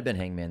guess it might have been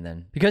Hangman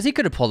then. Because he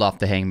could have pulled off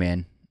the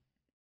Hangman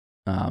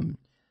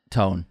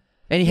tone.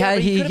 And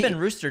he could have been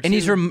Rooster too.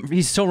 And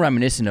he's so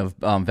reminiscent of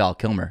Val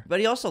Kilmer. But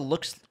he also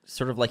looks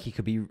sort of like he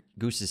could be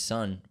Goose's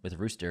son with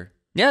Rooster.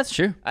 Yeah, that's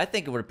true. I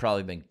think it would have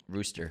probably been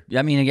Rooster.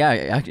 I mean,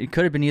 it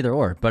could have been either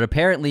or. But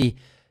apparently,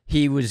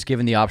 he was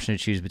given the option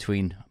to choose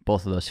between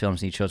both of those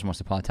films, and he chose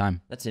Once Upon a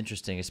Time. That's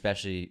interesting,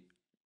 especially.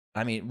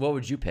 I mean, what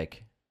would you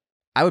pick?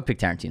 I would pick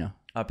Tarantino.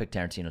 I'd pick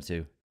Tarantino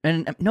too.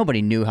 And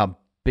nobody knew how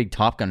big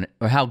Top Gun,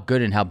 or how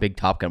good and how big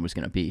Top Gun was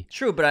going to be.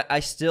 True, but I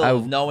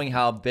still, knowing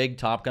how big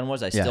Top Gun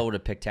was, I still would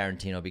have picked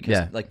Tarantino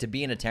because, like, to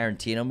be in a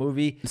Tarantino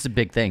movie, it's a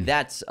big thing.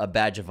 That's a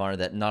badge of honor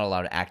that not a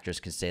lot of actors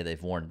can say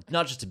they've worn.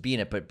 Not just to be in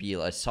it, but be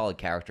a solid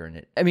character in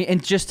it. I mean,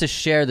 and just to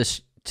share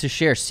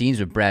scenes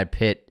with Brad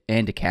Pitt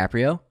and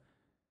DiCaprio,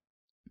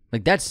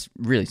 like that's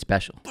really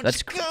special.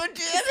 That's good.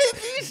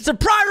 It's a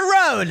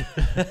private road.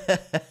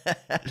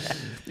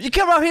 You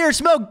come out here and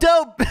smoke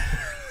dope.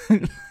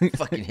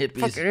 Fucking hippies.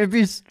 Fucking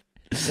hippies.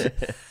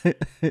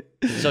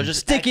 So just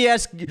sticky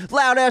ass,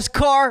 loud ass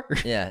car.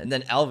 Yeah, and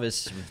then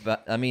Elvis.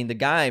 I mean, the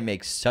guy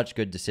makes such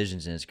good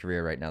decisions in his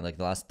career right now. Like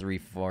the last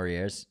 3-4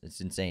 years, it's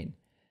insane.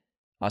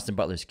 Austin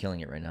Butler's killing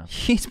it right now.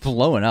 He's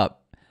blowing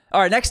up. All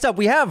right, next up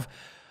we have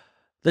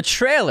the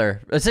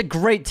trailer. It's a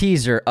great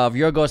teaser of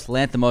Yorgos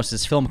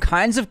Lanthimos' film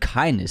Kinds of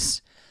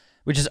Kindness,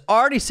 which is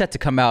already set to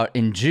come out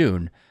in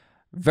June,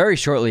 very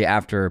shortly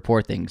after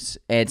Poor Things.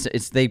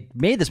 They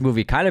made this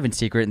movie kind of in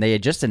secret, and they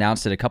had just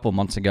announced it a couple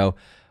months ago.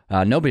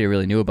 Nobody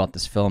really knew about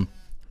this film,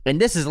 and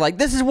this is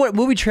what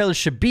movie trailers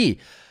should be.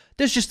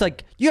 There's just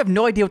like you have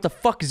no idea what the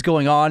fuck is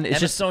going on. It's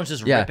Emma Stone's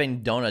just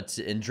ripping donuts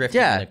and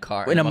drifting in a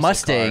car, in a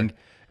Mustang. Car.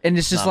 And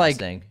it's just like,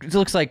 Mustang. It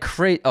looks like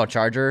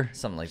Charger.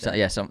 Something like that.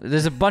 Yeah,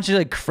 there's a bunch of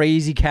like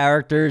crazy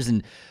characters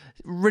and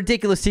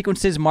ridiculous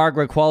sequences.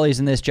 Margaret Qualley's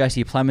in this.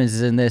 Jesse Plemons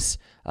is in this.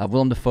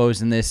 Willem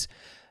Dafoe's in this.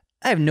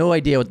 I have no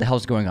idea what the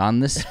hell's going on in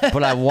this,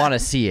 but I want to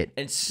see it.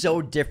 It's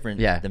so different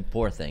than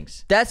Poor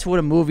Things. That's what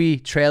a movie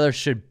trailer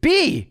should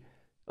be.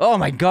 Oh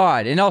my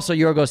God. And also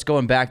Yorgos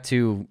going back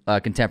to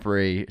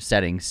contemporary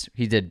settings.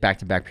 He did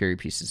back-to-back period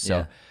pieces.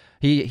 So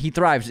he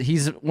thrives.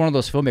 He's one of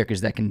those filmmakers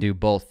that can do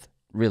both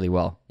really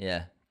well.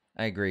 Yeah.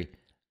 I agree.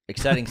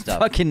 Exciting stuff.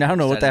 Fucking, I don't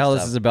know what the hell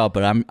this is about,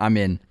 but I'm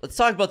in. Let's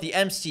talk about the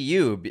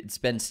MCU. It's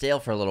been stale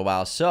for a little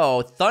while.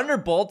 So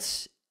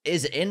Thunderbolts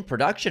is in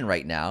production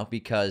right now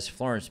because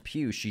Florence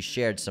Pugh, she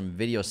shared some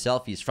video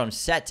selfies from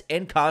set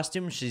in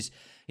costume. She's,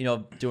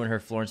 doing her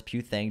Florence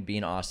Pugh thing,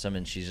 being awesome,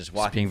 and she's just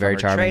walking from her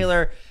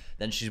trailer.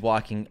 Then she's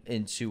walking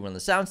into one of the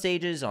sound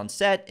stages on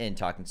set and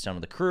talking to some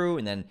of the crew,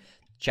 and then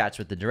chats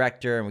with the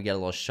director, and we get a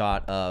little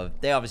shot of.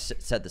 They obviously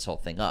set this whole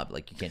thing up.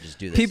 Like, you can't just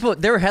do this.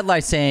 There were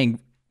headlines saying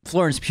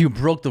Florence Pugh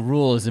broke the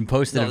rules and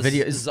posted a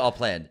video. This is all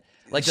planned.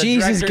 Like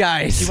Jesus,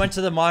 guys. She went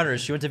to the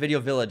monitors. She went to Video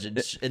Village,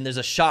 and there's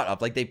a shot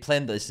up. Like, they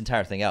planned this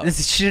entire thing out.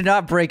 She did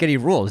not break any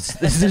rules.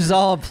 This is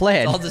all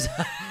planned.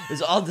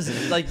 It's all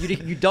like,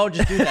 you don't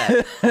just do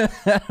that.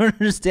 I don't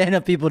understand how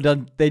people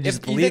don't. They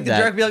just believe that. You think the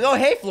director be like, oh,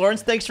 hey,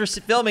 Florence, thanks for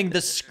filming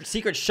this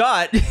secret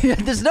shot.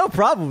 There's no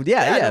problem.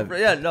 Yeah.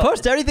 No.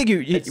 Post everything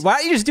why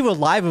don't you just do a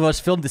live of us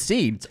film the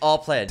scene? It's all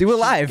planned. Do it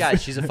live.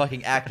 Guys, she's a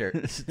fucking actor.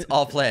 It's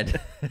all planned.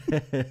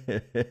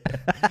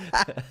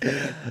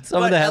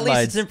 Some of the headlines. At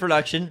least it's in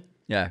production.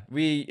 Yeah.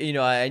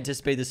 I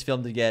anticipate this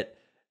film to get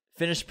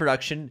finished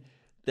production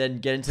then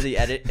get into the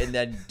edit, and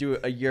then do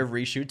a year of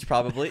reshoots,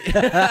 probably.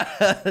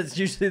 That's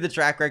usually the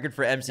track record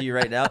for MCU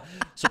right now.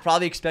 So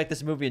probably expect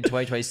this movie in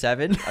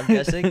 2027, I'm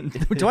guessing.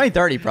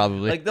 2030,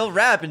 probably. Like, they'll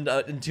wrap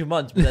in 2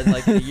 months, but then,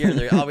 like, in a year,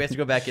 we have to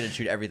go back in and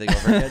shoot everything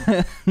over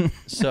again.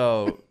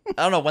 So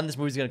I don't know when this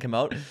movie's going to come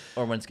out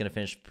or when it's going to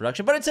finish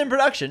production, but it's in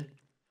production.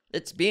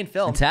 It's being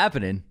filmed. It's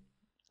happening.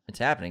 It's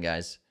happening,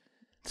 guys.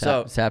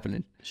 It's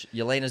happening.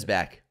 Yelena's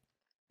back.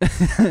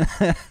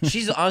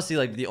 She's honestly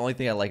like the only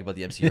thing I like about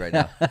the MCU right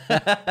now.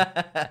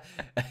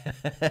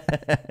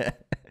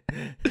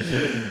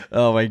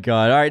 Oh my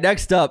god! All right,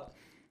 next up,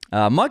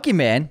 Monkey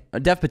Man.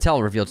 Dev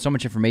Patel revealed so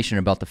much information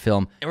about the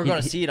film, and we're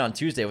going to see it on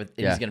Tuesday. He's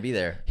going to be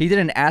there. He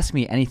didn't ask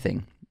me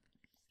anything.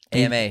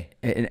 AMA,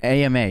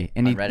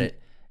 and he read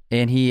it,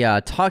 and he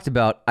talked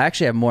about. I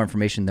actually have more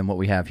information than what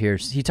we have here.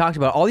 He talked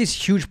about all these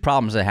huge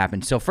problems that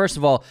happened. So first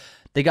of all,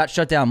 they got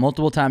shut down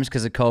multiple times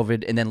because of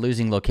COVID, and then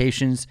losing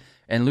locations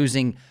and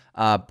losing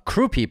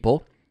crew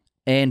people,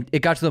 and it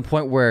got to the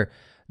point where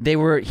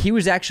he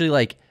was actually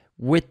like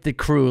with the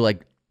crew,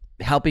 like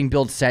helping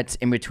build sets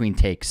in between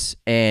takes.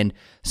 And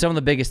some of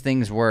the biggest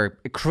things were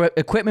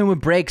equipment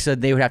would break, so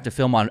they would have to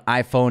film on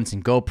iPhones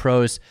and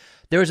GoPros.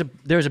 There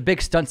was a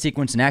big stunt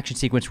sequence, an action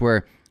sequence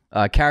where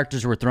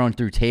characters were thrown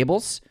through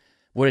tables,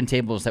 wooden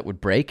tables that would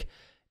break,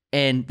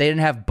 and they didn't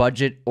have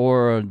budget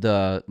or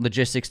the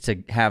logistics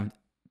to have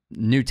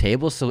new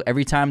tables. So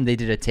every time they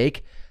did a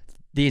take,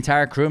 the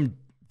entire crew,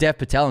 Dev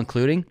Patel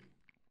including,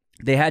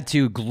 they had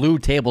to glue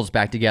tables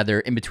back together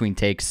in between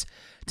takes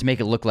to make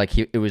it look like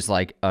it was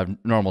like a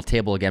normal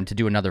table again, to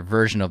do another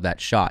version of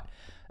that shot.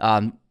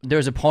 There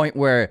was a point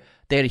where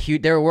they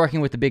were working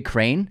with the big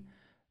crane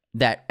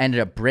that ended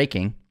up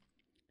breaking,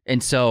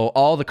 and so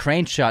all the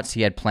crane shots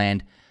he had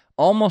planned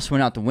almost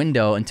went out the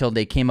window until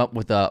they came up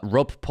with a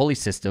rope pulley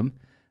system,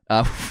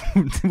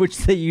 which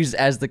they used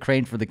as the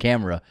crane for the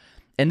camera.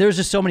 And there's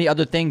just so many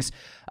other things.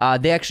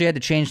 They actually had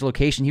to change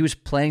location. He was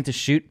planning to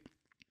shoot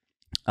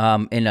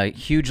in a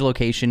huge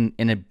location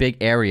in a big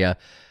area.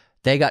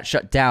 They got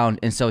shut down,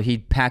 and so he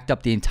packed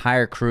up the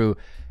entire crew,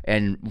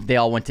 and they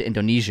all went to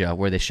Indonesia,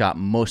 where they shot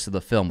most of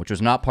the film, which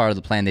was not part of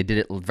the plan. They did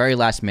it very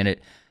last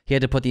minute. He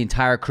had to put the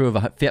entire crew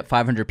of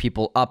 500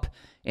 people up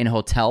in a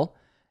hotel,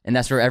 and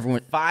that's where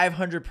everyone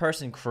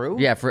 500-person crew.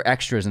 Yeah, for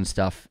extras and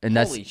stuff, and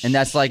Holy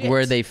that's like shit.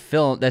 where they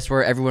filmed. That's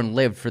where everyone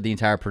lived for the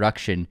entire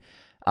production.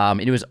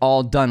 It was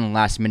all done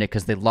last minute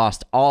because they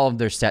lost all of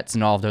their sets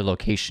and all of their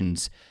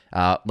locations,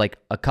 like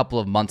a couple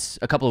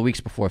of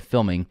weeks before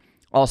filming.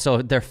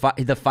 Also,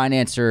 the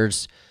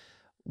financiers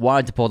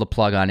wanted to pull the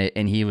plug on it,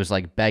 and he was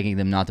like begging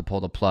them not to pull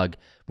the plug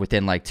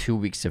within like 2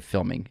 weeks of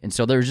filming. And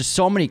so there was just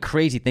so many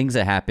crazy things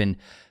that happened,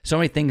 so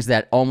many things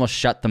that almost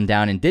shut them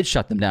down and did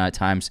shut them down at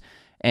times.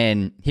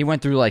 And he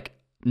went through like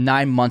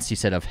 9 months, he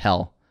said, of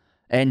hell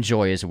and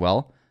joy as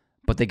well.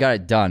 But they got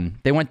it done.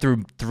 They went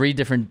through 3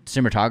 different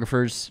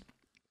cinematographers.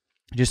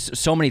 Just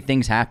so many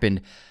things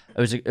happened.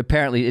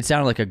 It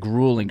sounded like a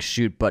grueling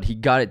shoot, but he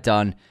got it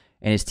done,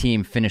 and his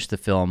team finished the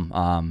film.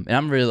 And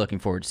I'm really looking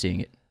forward to seeing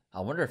it. I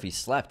wonder if he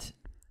slept.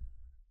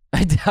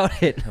 I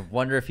doubt it. I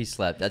wonder if he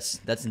slept. That's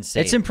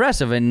insane. It's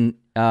impressive, and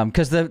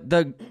because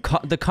the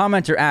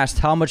commenter asked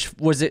how much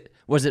was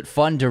it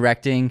fun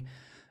directing,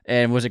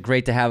 and was it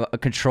great to have a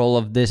control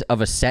of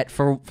a set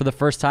for the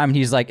first time? And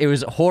he's like, it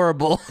was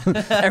horrible.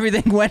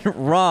 Everything went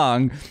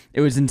wrong.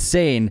 It was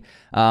insane.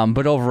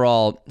 But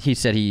overall, he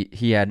said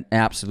he had an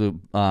absolute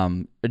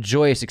a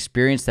joyous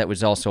experience that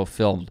was also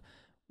filmed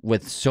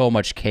with so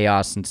much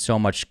chaos and so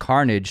much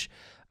carnage.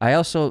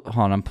 Hold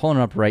on, I'm pulling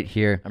it up right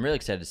here. I'm really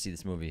excited to see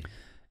this movie.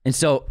 And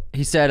so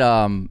he said,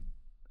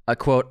 I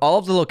quote, all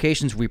of the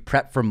locations we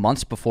prepped for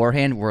months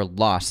beforehand were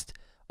lost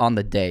on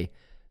the day.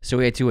 So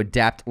we had to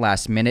adapt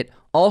last minute.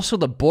 Also,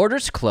 the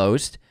borders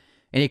closed,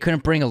 and he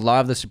couldn't bring a lot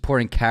of the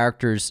supporting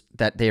characters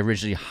that they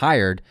originally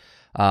hired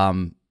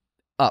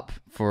up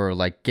for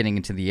like getting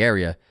into the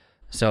area.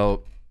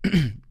 So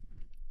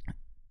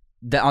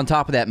on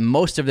top of that,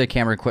 most of their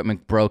camera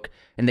equipment broke,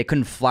 and they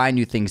couldn't fly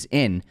new things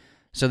in.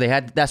 So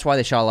that's why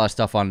they shot a lot of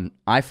stuff on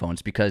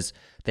iPhones, because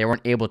they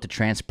weren't able to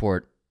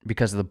transport,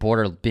 because of the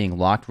border being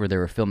locked where they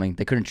were filming.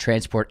 They couldn't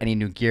transport any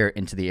new gear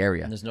into the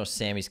area. And there's no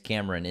Sammy's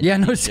camera in it. Yeah,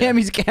 no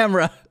Sammy's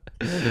camera.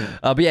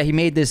 But yeah, he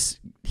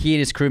and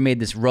his crew made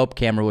this rope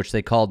camera, which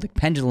they called the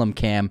pendulum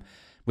cam,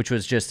 which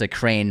was just a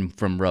crane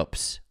from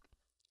ropes.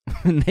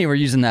 They were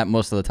using that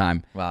most of the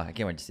time. Wow, I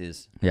can't wait to see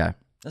this. Yeah.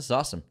 This is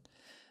awesome.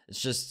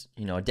 It's just,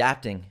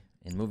 adapting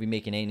and movie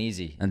making ain't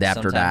easy. Adapt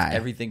or Sometimes die.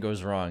 everything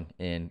goes wrong,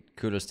 and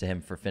kudos to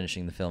him for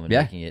finishing the film and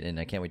Yeah. making it, and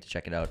I can't wait to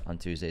check it out on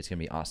Tuesday. It's going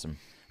to be awesome.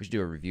 We should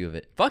do a review of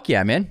it. Fuck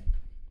yeah, man.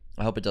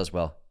 I hope it does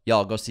well.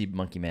 Y'all, go see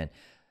Monkey Man.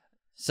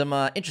 Some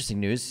interesting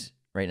news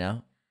right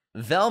now.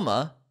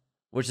 Velma,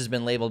 which has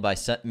been labeled by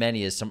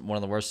many as one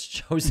of the worst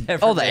shows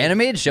ever. Oh, the made.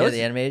 animated show? Yeah,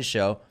 the animated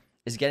show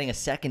is getting a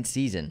second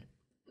season,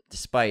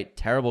 despite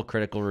terrible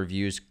critical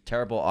reviews,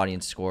 terrible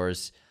audience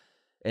scores,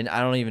 and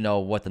I don't even know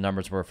what the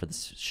numbers were for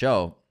this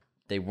show.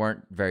 They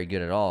weren't very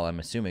good at all, I'm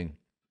assuming.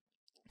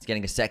 It's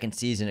getting a second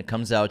season. It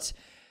comes out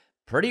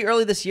pretty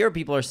early this year.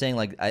 People are saying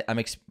like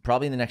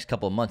probably in the next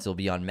couple of months it'll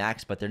be on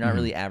Max, but they're not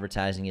really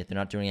advertising it. They're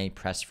not doing any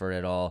press for it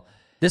at all.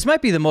 This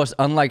might be the most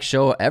unlike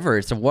show ever.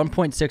 It's a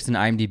 1.6 in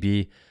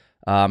IMDb,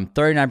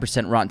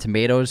 39% Rotten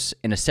Tomatoes,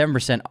 and a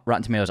 7%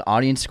 Rotten Tomatoes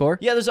audience score.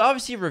 Yeah, there's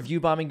obviously review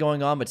bombing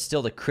going on, but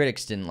still the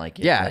critics didn't like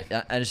it. Yeah.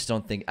 Like, I just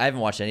don't think... I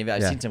haven't watched any of it.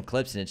 I've seen some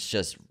clips, and it's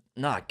just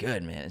not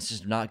good, man. It's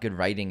just not good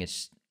writing.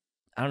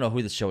 I don't know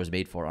who this show was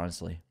made for,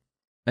 honestly.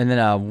 And then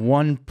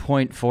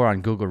 1.4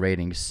 on Google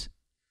ratings.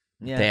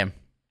 Yeah. Damn.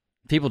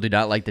 People do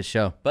not like this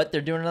show. But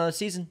they're doing another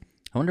season.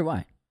 I wonder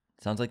why.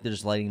 Sounds like they're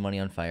just lighting money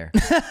on fire.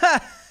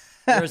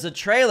 There was a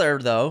trailer,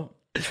 though,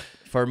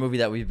 for a movie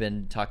that we've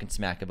been talking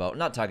smack about.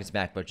 Not talking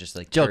smack, but just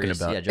like Joking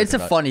curious. about. Yeah, joking It's a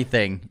about. funny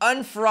thing.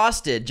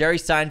 Unfrosted, Jerry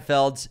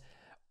Seinfeld's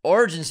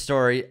origin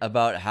story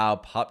about how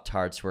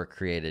Pop-Tarts were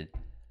created.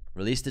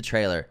 Released the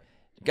trailer.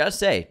 Gotta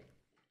say,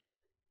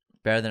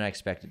 better than I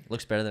expected.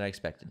 Looks better than I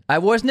expected. I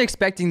wasn't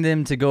expecting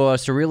them to go a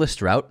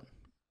surrealist route.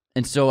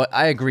 And so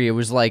I agree. It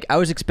was like, I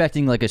was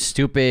expecting like a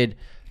stupid,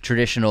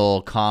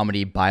 traditional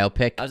comedy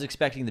biopic. I was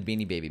expecting the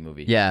Beanie Baby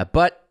movie. Yeah,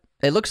 but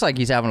it looks like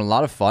he's having a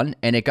lot of fun,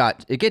 and it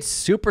gets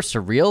super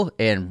surreal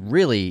and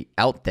really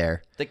out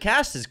there. The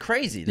cast is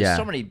crazy. There's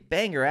so many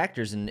banger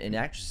actors and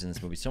actresses in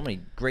this movie. So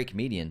many great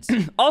comedians.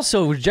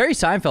 Also, Jerry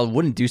Seinfeld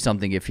wouldn't do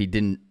something if he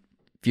didn't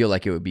feel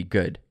like it would be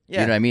good. Yeah,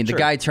 you know what I mean? sure. The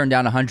guy turned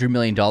down $100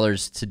 million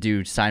to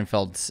do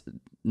Seinfeld's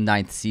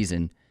 9th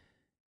season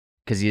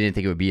because he didn't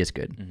think it would be as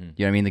good. You know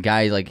what I mean? The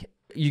guy, like,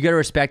 you got to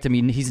respect him.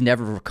 He's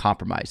never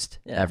compromised,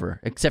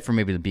 ever, except for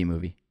maybe the B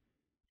movie.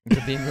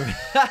 The B movie.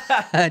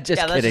 Just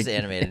yeah, that's kidding. just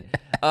animated.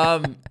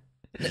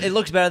 It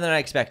looks better than I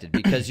expected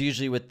because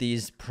usually with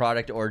these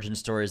product origin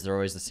stories, they're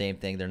always the same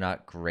thing. They're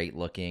not great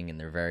looking and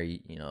they're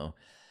very,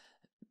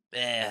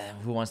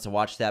 who wants to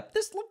watch that?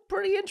 This looked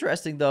pretty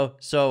interesting though.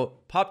 So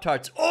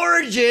Pop-Tarts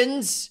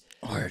Origins.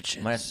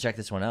 Might have to check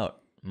this one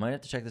out.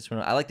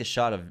 I like the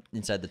shot of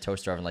inside the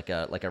toaster oven like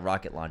a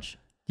rocket launch.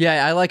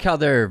 Yeah, I like how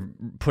they're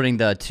putting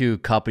the two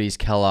companies,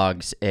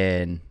 Kellogg's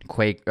and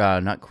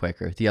not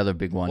Quaker, the other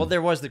big one. Well,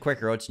 there was the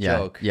Quaker Oats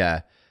joke.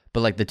 Yeah.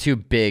 But like the two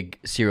big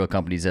cereal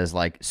companies as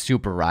like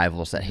super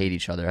rivals that hate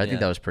each other. I think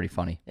that was pretty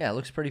funny. Yeah, it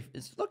looks pretty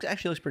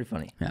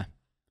funny. Yeah.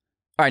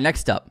 All right,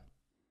 next up.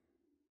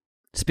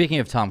 Speaking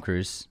of Tom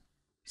Cruise,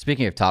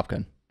 speaking of Top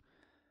Gun.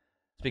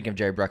 Speaking of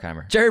Jerry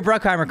Bruckheimer. Jerry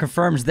Bruckheimer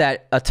confirms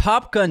that a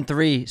Top Gun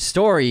 3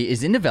 story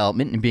is in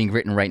development and being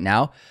written right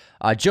now.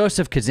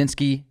 Joseph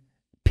Kosinski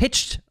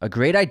pitched a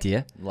great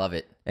idea. Love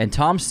it. And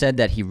Tom said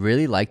that he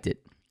really liked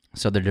it,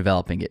 so they're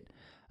developing it.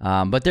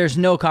 But there's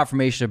no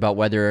confirmation about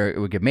whether it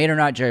would get made or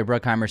not. Jerry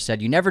Bruckheimer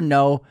said you never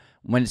know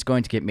when it's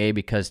going to get made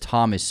because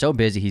Tom is so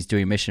busy. He's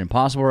doing Mission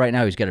Impossible right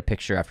now. He's got a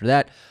picture after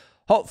that.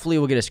 Hopefully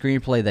we'll get a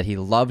screenplay that he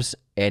loves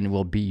and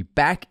will be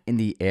back in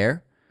the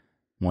air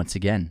once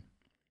again.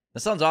 That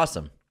sounds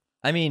awesome.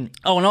 I mean,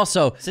 and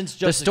also since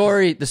the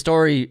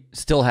story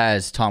still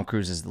has Tom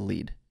Cruise as the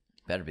lead.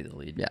 Better be the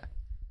lead. Yeah.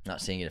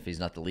 Not seeing it if he's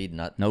not the lead,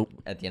 Nope.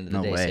 At the end of the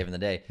No day, way. saving the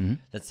day.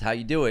 That's how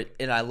you do it.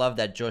 And I love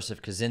that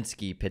Joseph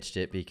Kosinski pitched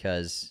it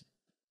because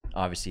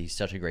obviously he's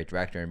such a great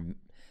director and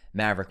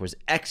Maverick was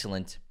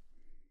excellent.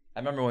 I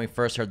remember when we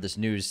first heard this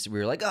news, we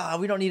were like, oh,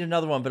 we don't need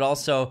another one, but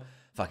also,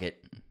 fuck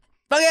it.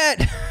 Fuck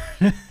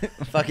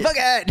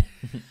it.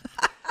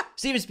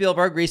 Steven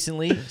Spielberg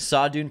recently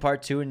saw Dune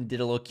Part 2 and did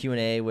a little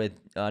Q&A with,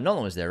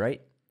 Nolan was there,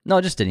 right? No,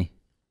 just Denny.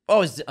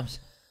 Oh,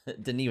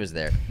 Denis was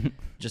there.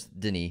 Just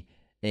Denis.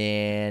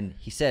 And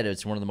he said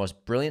it's one of the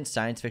most brilliant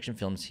science fiction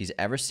films he's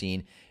ever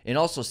seen. And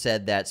also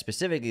said that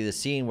specifically the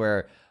scene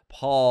where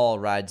Paul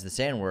rides the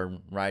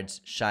Sandworm,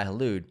 rides Shai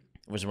Hulud,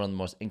 was one of the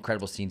most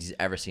incredible scenes he's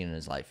ever seen in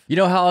his life. You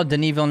know how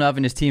Denis Villeneuve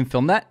and his team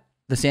filmed that?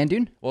 The sand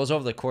dune? Well, it was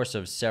over the course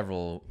of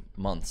several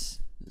months.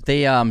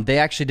 They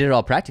actually did it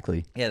all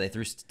practically. Yeah, they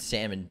threw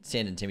sand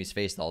in Timmy's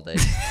face all day.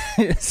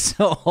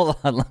 So hold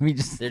on, let me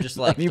just. They're just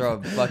like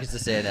throwing buckets of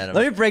sand at him.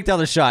 Let me break down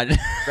the shot.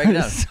 Break it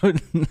down.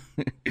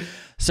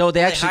 So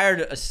they actually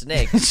hired a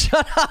snake.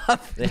 Shut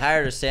up. They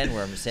hired a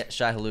sandworm,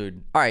 Shai Hulud.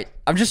 All right,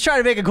 I'm just trying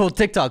to make a cool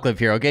TikTok clip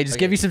here. Okay, just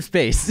give me some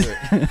space.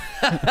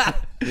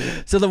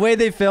 So the way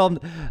they filmed.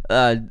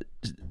 Come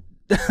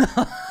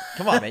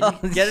on, man.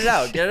 Get it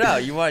out. Get it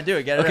out. You want to do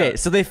it. Get it out. Okay,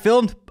 so they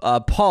filmed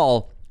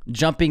Paul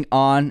jumping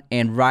on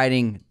and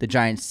riding the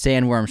giant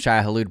sandworm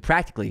Shai Hulud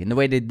practically. And the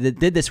way they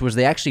did this was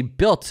they actually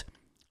built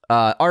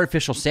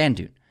artificial sand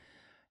dune.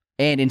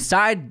 And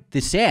inside the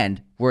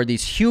sand were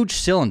these huge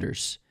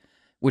cylinders,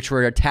 which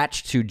were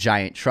attached to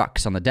giant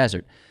trucks on the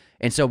desert.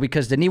 And so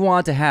because Denis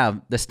wanted to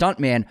have the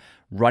stuntman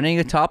running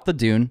atop the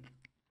dune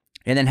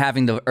and then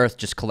having the earth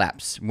just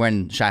collapse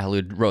when Shai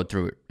Hulud rode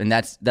through it. And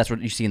that's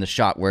what you see in the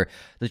shot where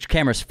the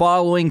camera's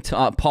following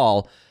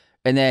Paul,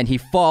 and then he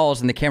falls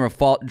and the camera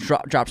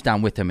drops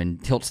down with him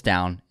and tilts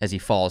down as he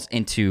falls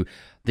into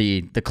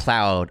the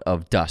cloud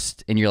of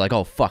dust. And you're like,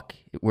 oh, fuck,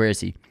 where is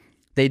he?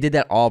 They did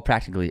that all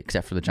practically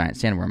except for the giant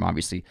sandworm,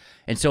 obviously.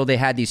 And so they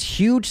had these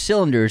huge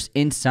cylinders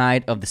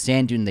inside of the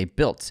sand dune they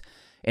built.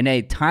 And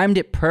they timed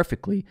it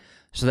perfectly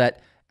so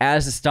that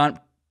as the stunt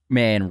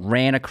man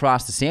ran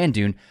across the sand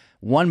dune,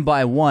 one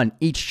by one,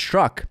 each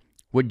truck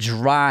would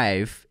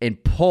drive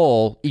and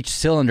pull each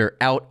cylinder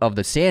out of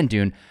the sand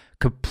dune,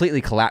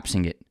 completely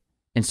collapsing it.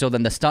 And so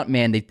then the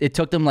stuntman, it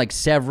took them like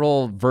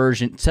several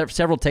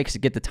takes to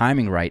get the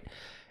timing right.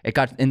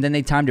 And then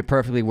they timed it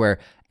perfectly where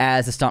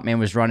as the stuntman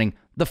was running,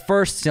 the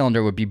first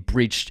cylinder would be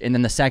breached, and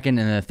then the second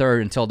and the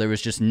third until there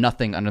was just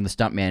nothing under the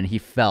stuntman. He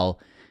fell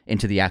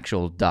into the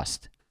actual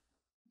dust.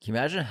 Can you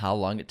imagine how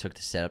long it took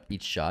to set up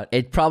each shot?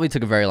 It probably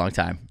took a very long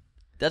time.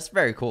 That's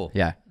very cool.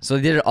 Yeah. So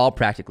they did it all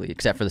practically,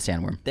 except for the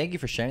sandworm. Thank you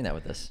for sharing that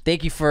with us.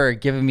 Thank you for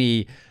giving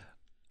me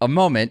a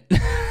moment.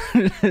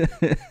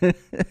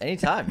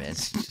 Anytime, man.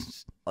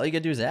 All you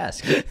gotta do is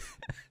ask.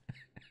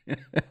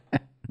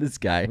 This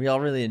guy. We all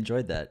really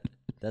enjoyed that.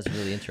 That's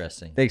really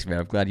interesting. Thanks, man.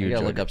 I'm glad you enjoyed it.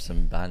 I gotta look up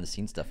some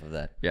behind-the-scenes stuff of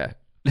that. Yeah.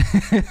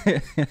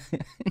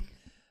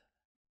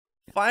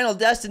 Final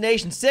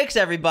Destination 6,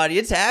 everybody.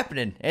 It's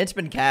happening. And it's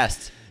been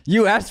cast.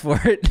 You asked for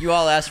it. You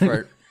all asked for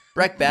it.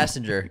 Breck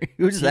Bassinger,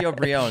 Who's Theo that?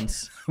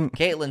 Briones,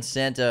 Caitlin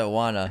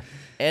Santa-Juana,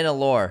 Anna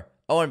Lore,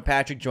 Owen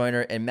Patrick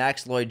Joyner, and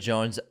Max Lloyd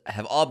Jones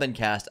have all been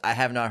cast. I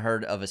have not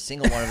heard of a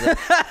single one of them.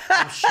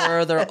 I'm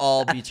sure they'll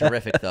all be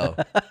terrific, though.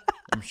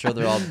 I'm sure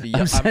they'll all be.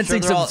 I'm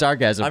sensing some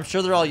sarcasm. I'm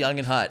sure they're all young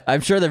and hot.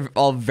 I'm sure they're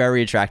all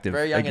very attractive.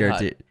 Very young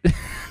and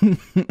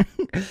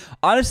hot.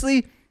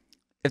 Honestly,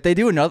 if they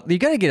do another, you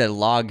gotta get a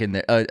log in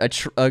there, a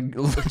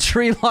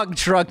tree log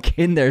truck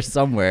in there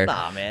somewhere.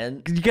 Nah,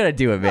 man. You gotta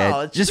do it, man.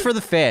 No, just for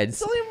the fans.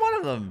 It's only one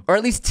of them. Or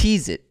at least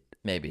tease it.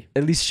 Maybe.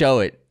 At least show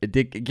it.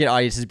 Get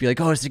audiences to be like,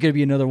 oh, is there gonna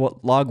be another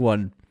log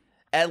one?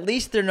 At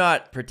least they're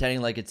not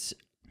pretending like it's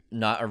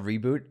not a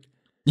reboot.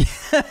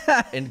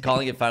 And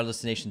calling it Final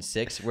Destination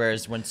 6,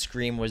 whereas when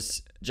Scream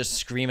was just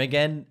Scream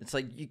again, it's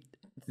like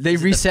they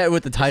reset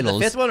with the titles. Is it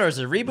the fifth one or is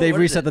it a reboot? They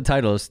reset the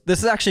titles. This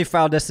is actually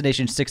Final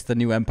Destination 6: The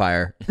New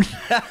Empire.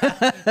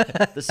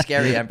 The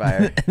scary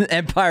empire.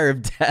 Empire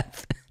of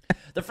Death.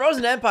 The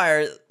Frozen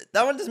Empire.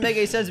 That one doesn't make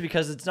any sense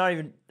because it's not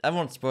even. I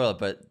won't spoil it,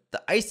 but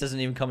the ice doesn't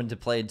even come into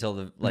play until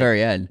the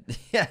very end.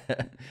 Yeah.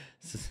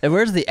 And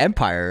where's the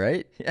Empire?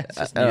 Right? Yeah, it's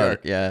just New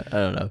York. Yeah, I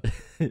don't know.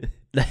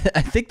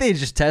 I think they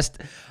just test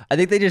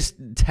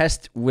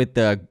with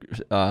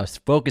the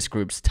focus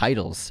groups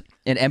titles,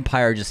 and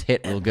Empire just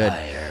hit real good.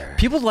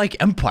 People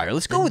like Empire.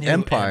 Let's go with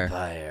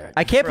Empire.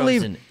 I can't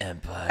believe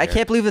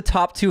the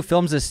top 2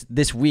 films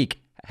this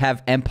week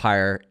have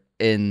Empire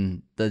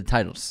in the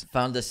titles.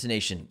 Final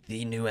Destination: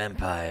 The New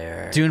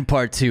Empire. Dune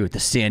Part 2: The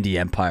Sandy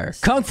Empire.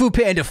 Kung Fu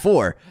Panda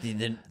 4.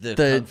 The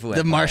Kung Fu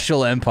Empire.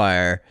 Martial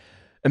Empire.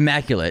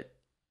 Immaculate.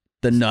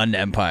 The Nun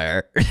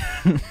Empire.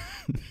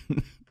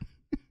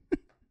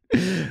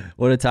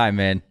 What a time,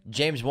 man.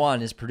 James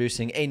Wan is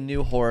producing a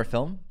new horror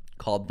film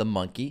called The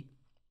Monkey.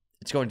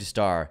 It's going to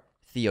star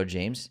Theo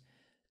James,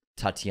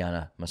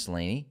 Tatiana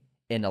Maslany,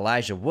 and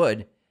Elijah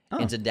Wood.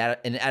 Oh. It's an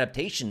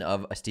adaptation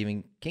of a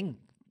Stephen King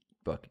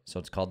book, so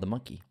it's called The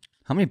Monkey.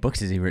 How many books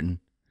has he written?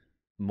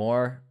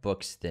 More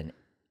books than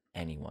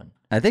anyone.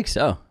 I think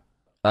so.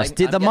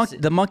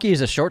 The Monkey is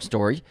a short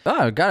story.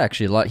 Oh, God,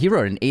 actually a lot. He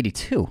wrote it in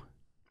 1982.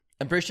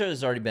 I'm pretty sure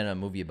there's already been a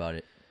movie about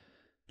it.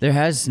 There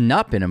has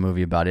not been a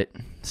movie about it,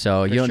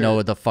 so you don't know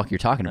what the fuck you're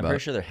talking about. I'm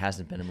pretty sure there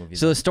hasn't been a movie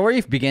So the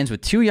story begins with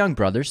 2 young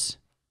brothers,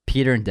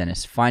 Peter and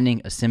Dennis, finding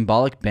a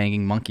symbolic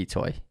banging monkey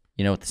toy,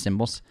 you know, with the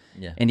symbols,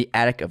 in the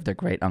attic of their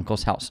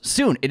great-uncle's house.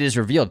 Soon, it is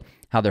revealed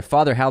how their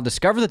father Hal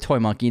discovered the toy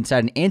monkey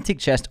inside an antique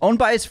chest owned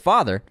by his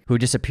father, who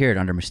disappeared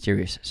under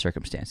mysterious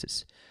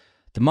circumstances.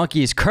 The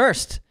monkey is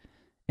cursed,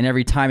 and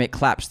every time it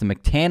claps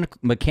the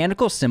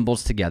mechanical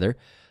symbols together,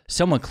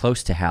 someone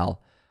close to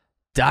Hal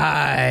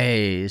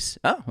dies.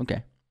 Oh,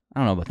 okay. I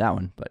don't know about that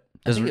one, but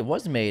I think it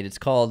was made. It's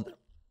called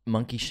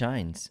Monkey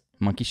Shines.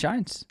 Monkey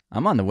Shines.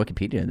 I'm on the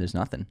Wikipedia. There's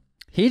nothing.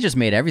 He just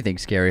made everything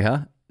scary,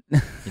 huh?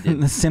 He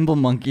did. The symbol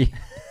monkey.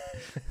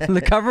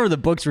 The cover of the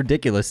book's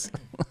ridiculous.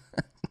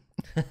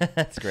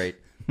 That's great.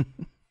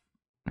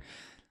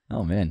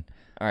 Oh, man.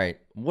 All right.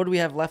 What do we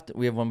have left?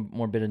 We have one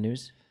more bit of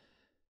news.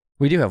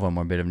 We do have one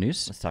more bit of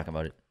news. Let's talk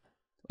about it.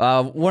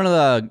 One of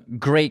the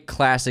great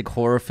classic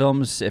horror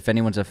films, if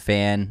anyone's a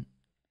fan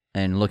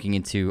and looking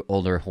into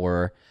older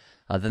horror,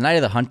 The Night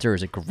of the Hunter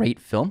is a great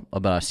film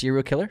about a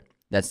serial killer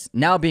that's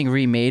now being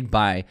remade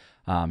by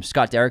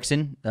Scott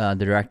Derrickson, the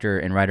director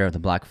and writer of The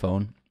Black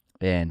Phone.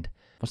 And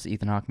what's the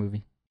Ethan Hawke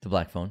movie? The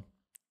Black Phone.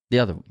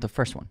 The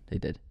first one they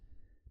did.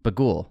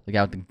 Bagul, the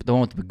guy with the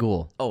one with the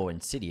Bagul. Oh,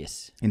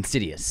 Insidious.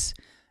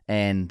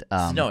 And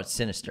no, it's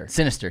Sinister.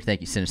 Sinister,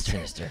 thank you,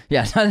 Sinister.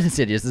 Yeah, it's not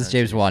Insidious. This is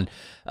James Wan,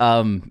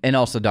 and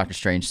also Doctor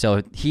Strange.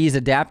 So he's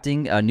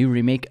adapting a new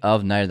remake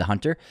of Night of the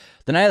Hunter.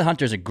 The Night of the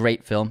Hunter is a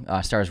great film.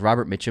 Stars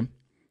Robert Mitchum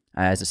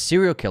as a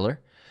serial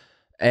killer,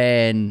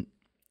 and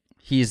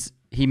he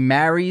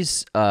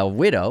marries a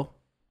widow,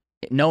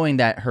 knowing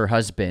that her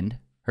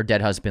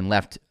dead husband,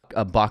 left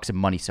a box of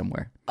money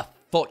somewhere. A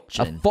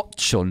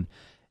fortune.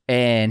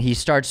 And he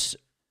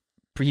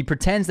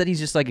pretends that he's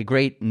just like a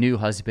great new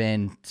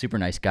husband, super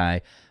nice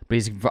guy,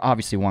 but he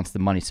obviously wants the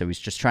money, so he's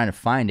just trying to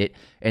find it.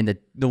 And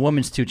the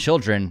woman's 2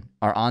 children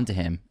are onto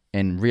him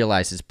and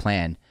realize his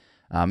plan.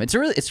 It's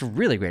a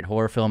really great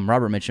horror film.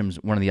 Robert Mitchum's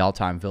one of the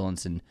all-time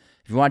villains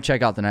If you want to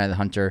check out The Night of the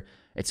Hunter,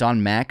 it's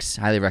on Max.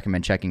 Highly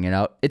recommend checking it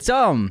out. It's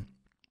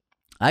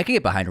I could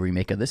get behind a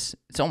remake of this.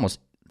 It's a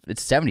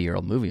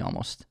 70-year-old movie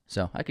almost.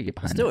 So I could get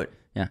behind it. Let's do it.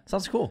 Yeah.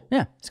 Sounds cool.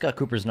 Yeah. Scott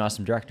Cooper's an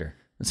awesome director.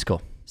 That's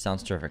cool.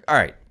 Sounds terrific. All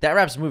right. That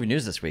wraps movie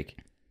news this week.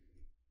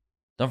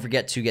 Don't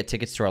forget to get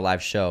tickets to our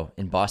live show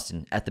in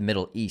Boston at the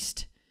Middle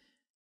East.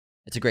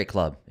 It's a great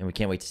club, and we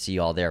can't wait to see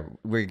you all there.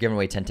 We're giving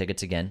away 10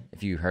 tickets again,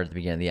 if you heard at the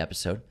beginning of the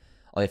episode.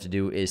 All you have to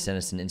do is send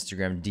us an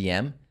Instagram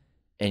DM,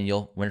 and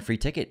you'll win a free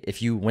ticket.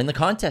 If you win the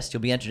contest,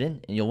 you'll be entered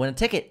in, and you'll win a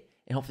ticket,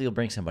 and hopefully you'll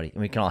bring somebody.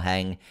 And we can all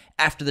hang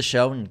after the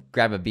show and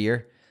grab a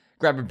beer,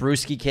 grab a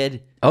brewski,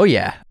 kid. Oh,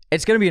 yeah.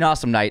 It's going to be an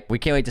awesome night. We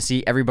can't wait to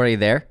see everybody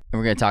there. And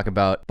we're going to talk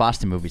about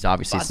Boston movies,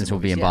 obviously, since we'll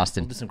be in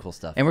Boston. We'll do some cool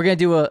stuff. And we're going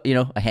to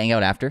do a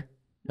hangout after.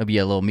 It'll be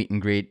a little meet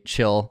and greet,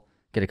 chill,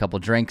 get a couple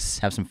drinks,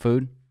 have some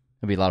food.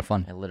 It'll be a lot of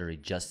fun. I literally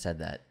just said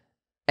that.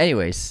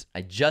 Anyways.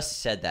 I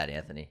just said that,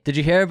 Anthony. Did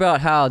you hear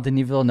about how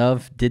Denis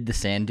Villeneuve did the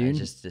sand dune? I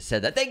just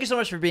said that. Thank you so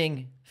much for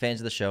being fans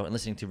of the show and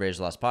listening to Raiders of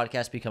the Lost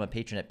Podcast. Become a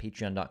patron at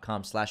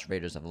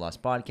patreon.com/Raiders of the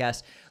Lost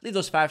Podcast. Leave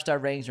those 5-star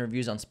ratings and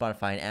reviews on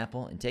Spotify and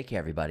Apple. And take care,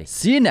 everybody.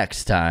 See you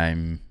next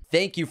time.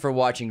 Thank you for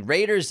watching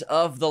Raiders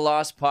of the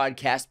Lost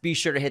Podcast. Be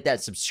sure to hit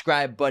that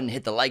subscribe button,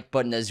 hit the like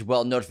button as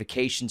well,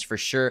 notifications for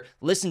sure.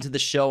 Listen to the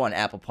show on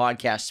Apple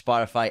Podcasts,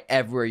 Spotify,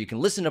 everywhere you can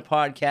listen to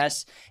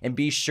podcasts. And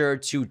be sure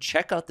to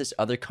check out this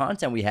other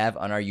content we have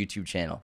on our YouTube channel.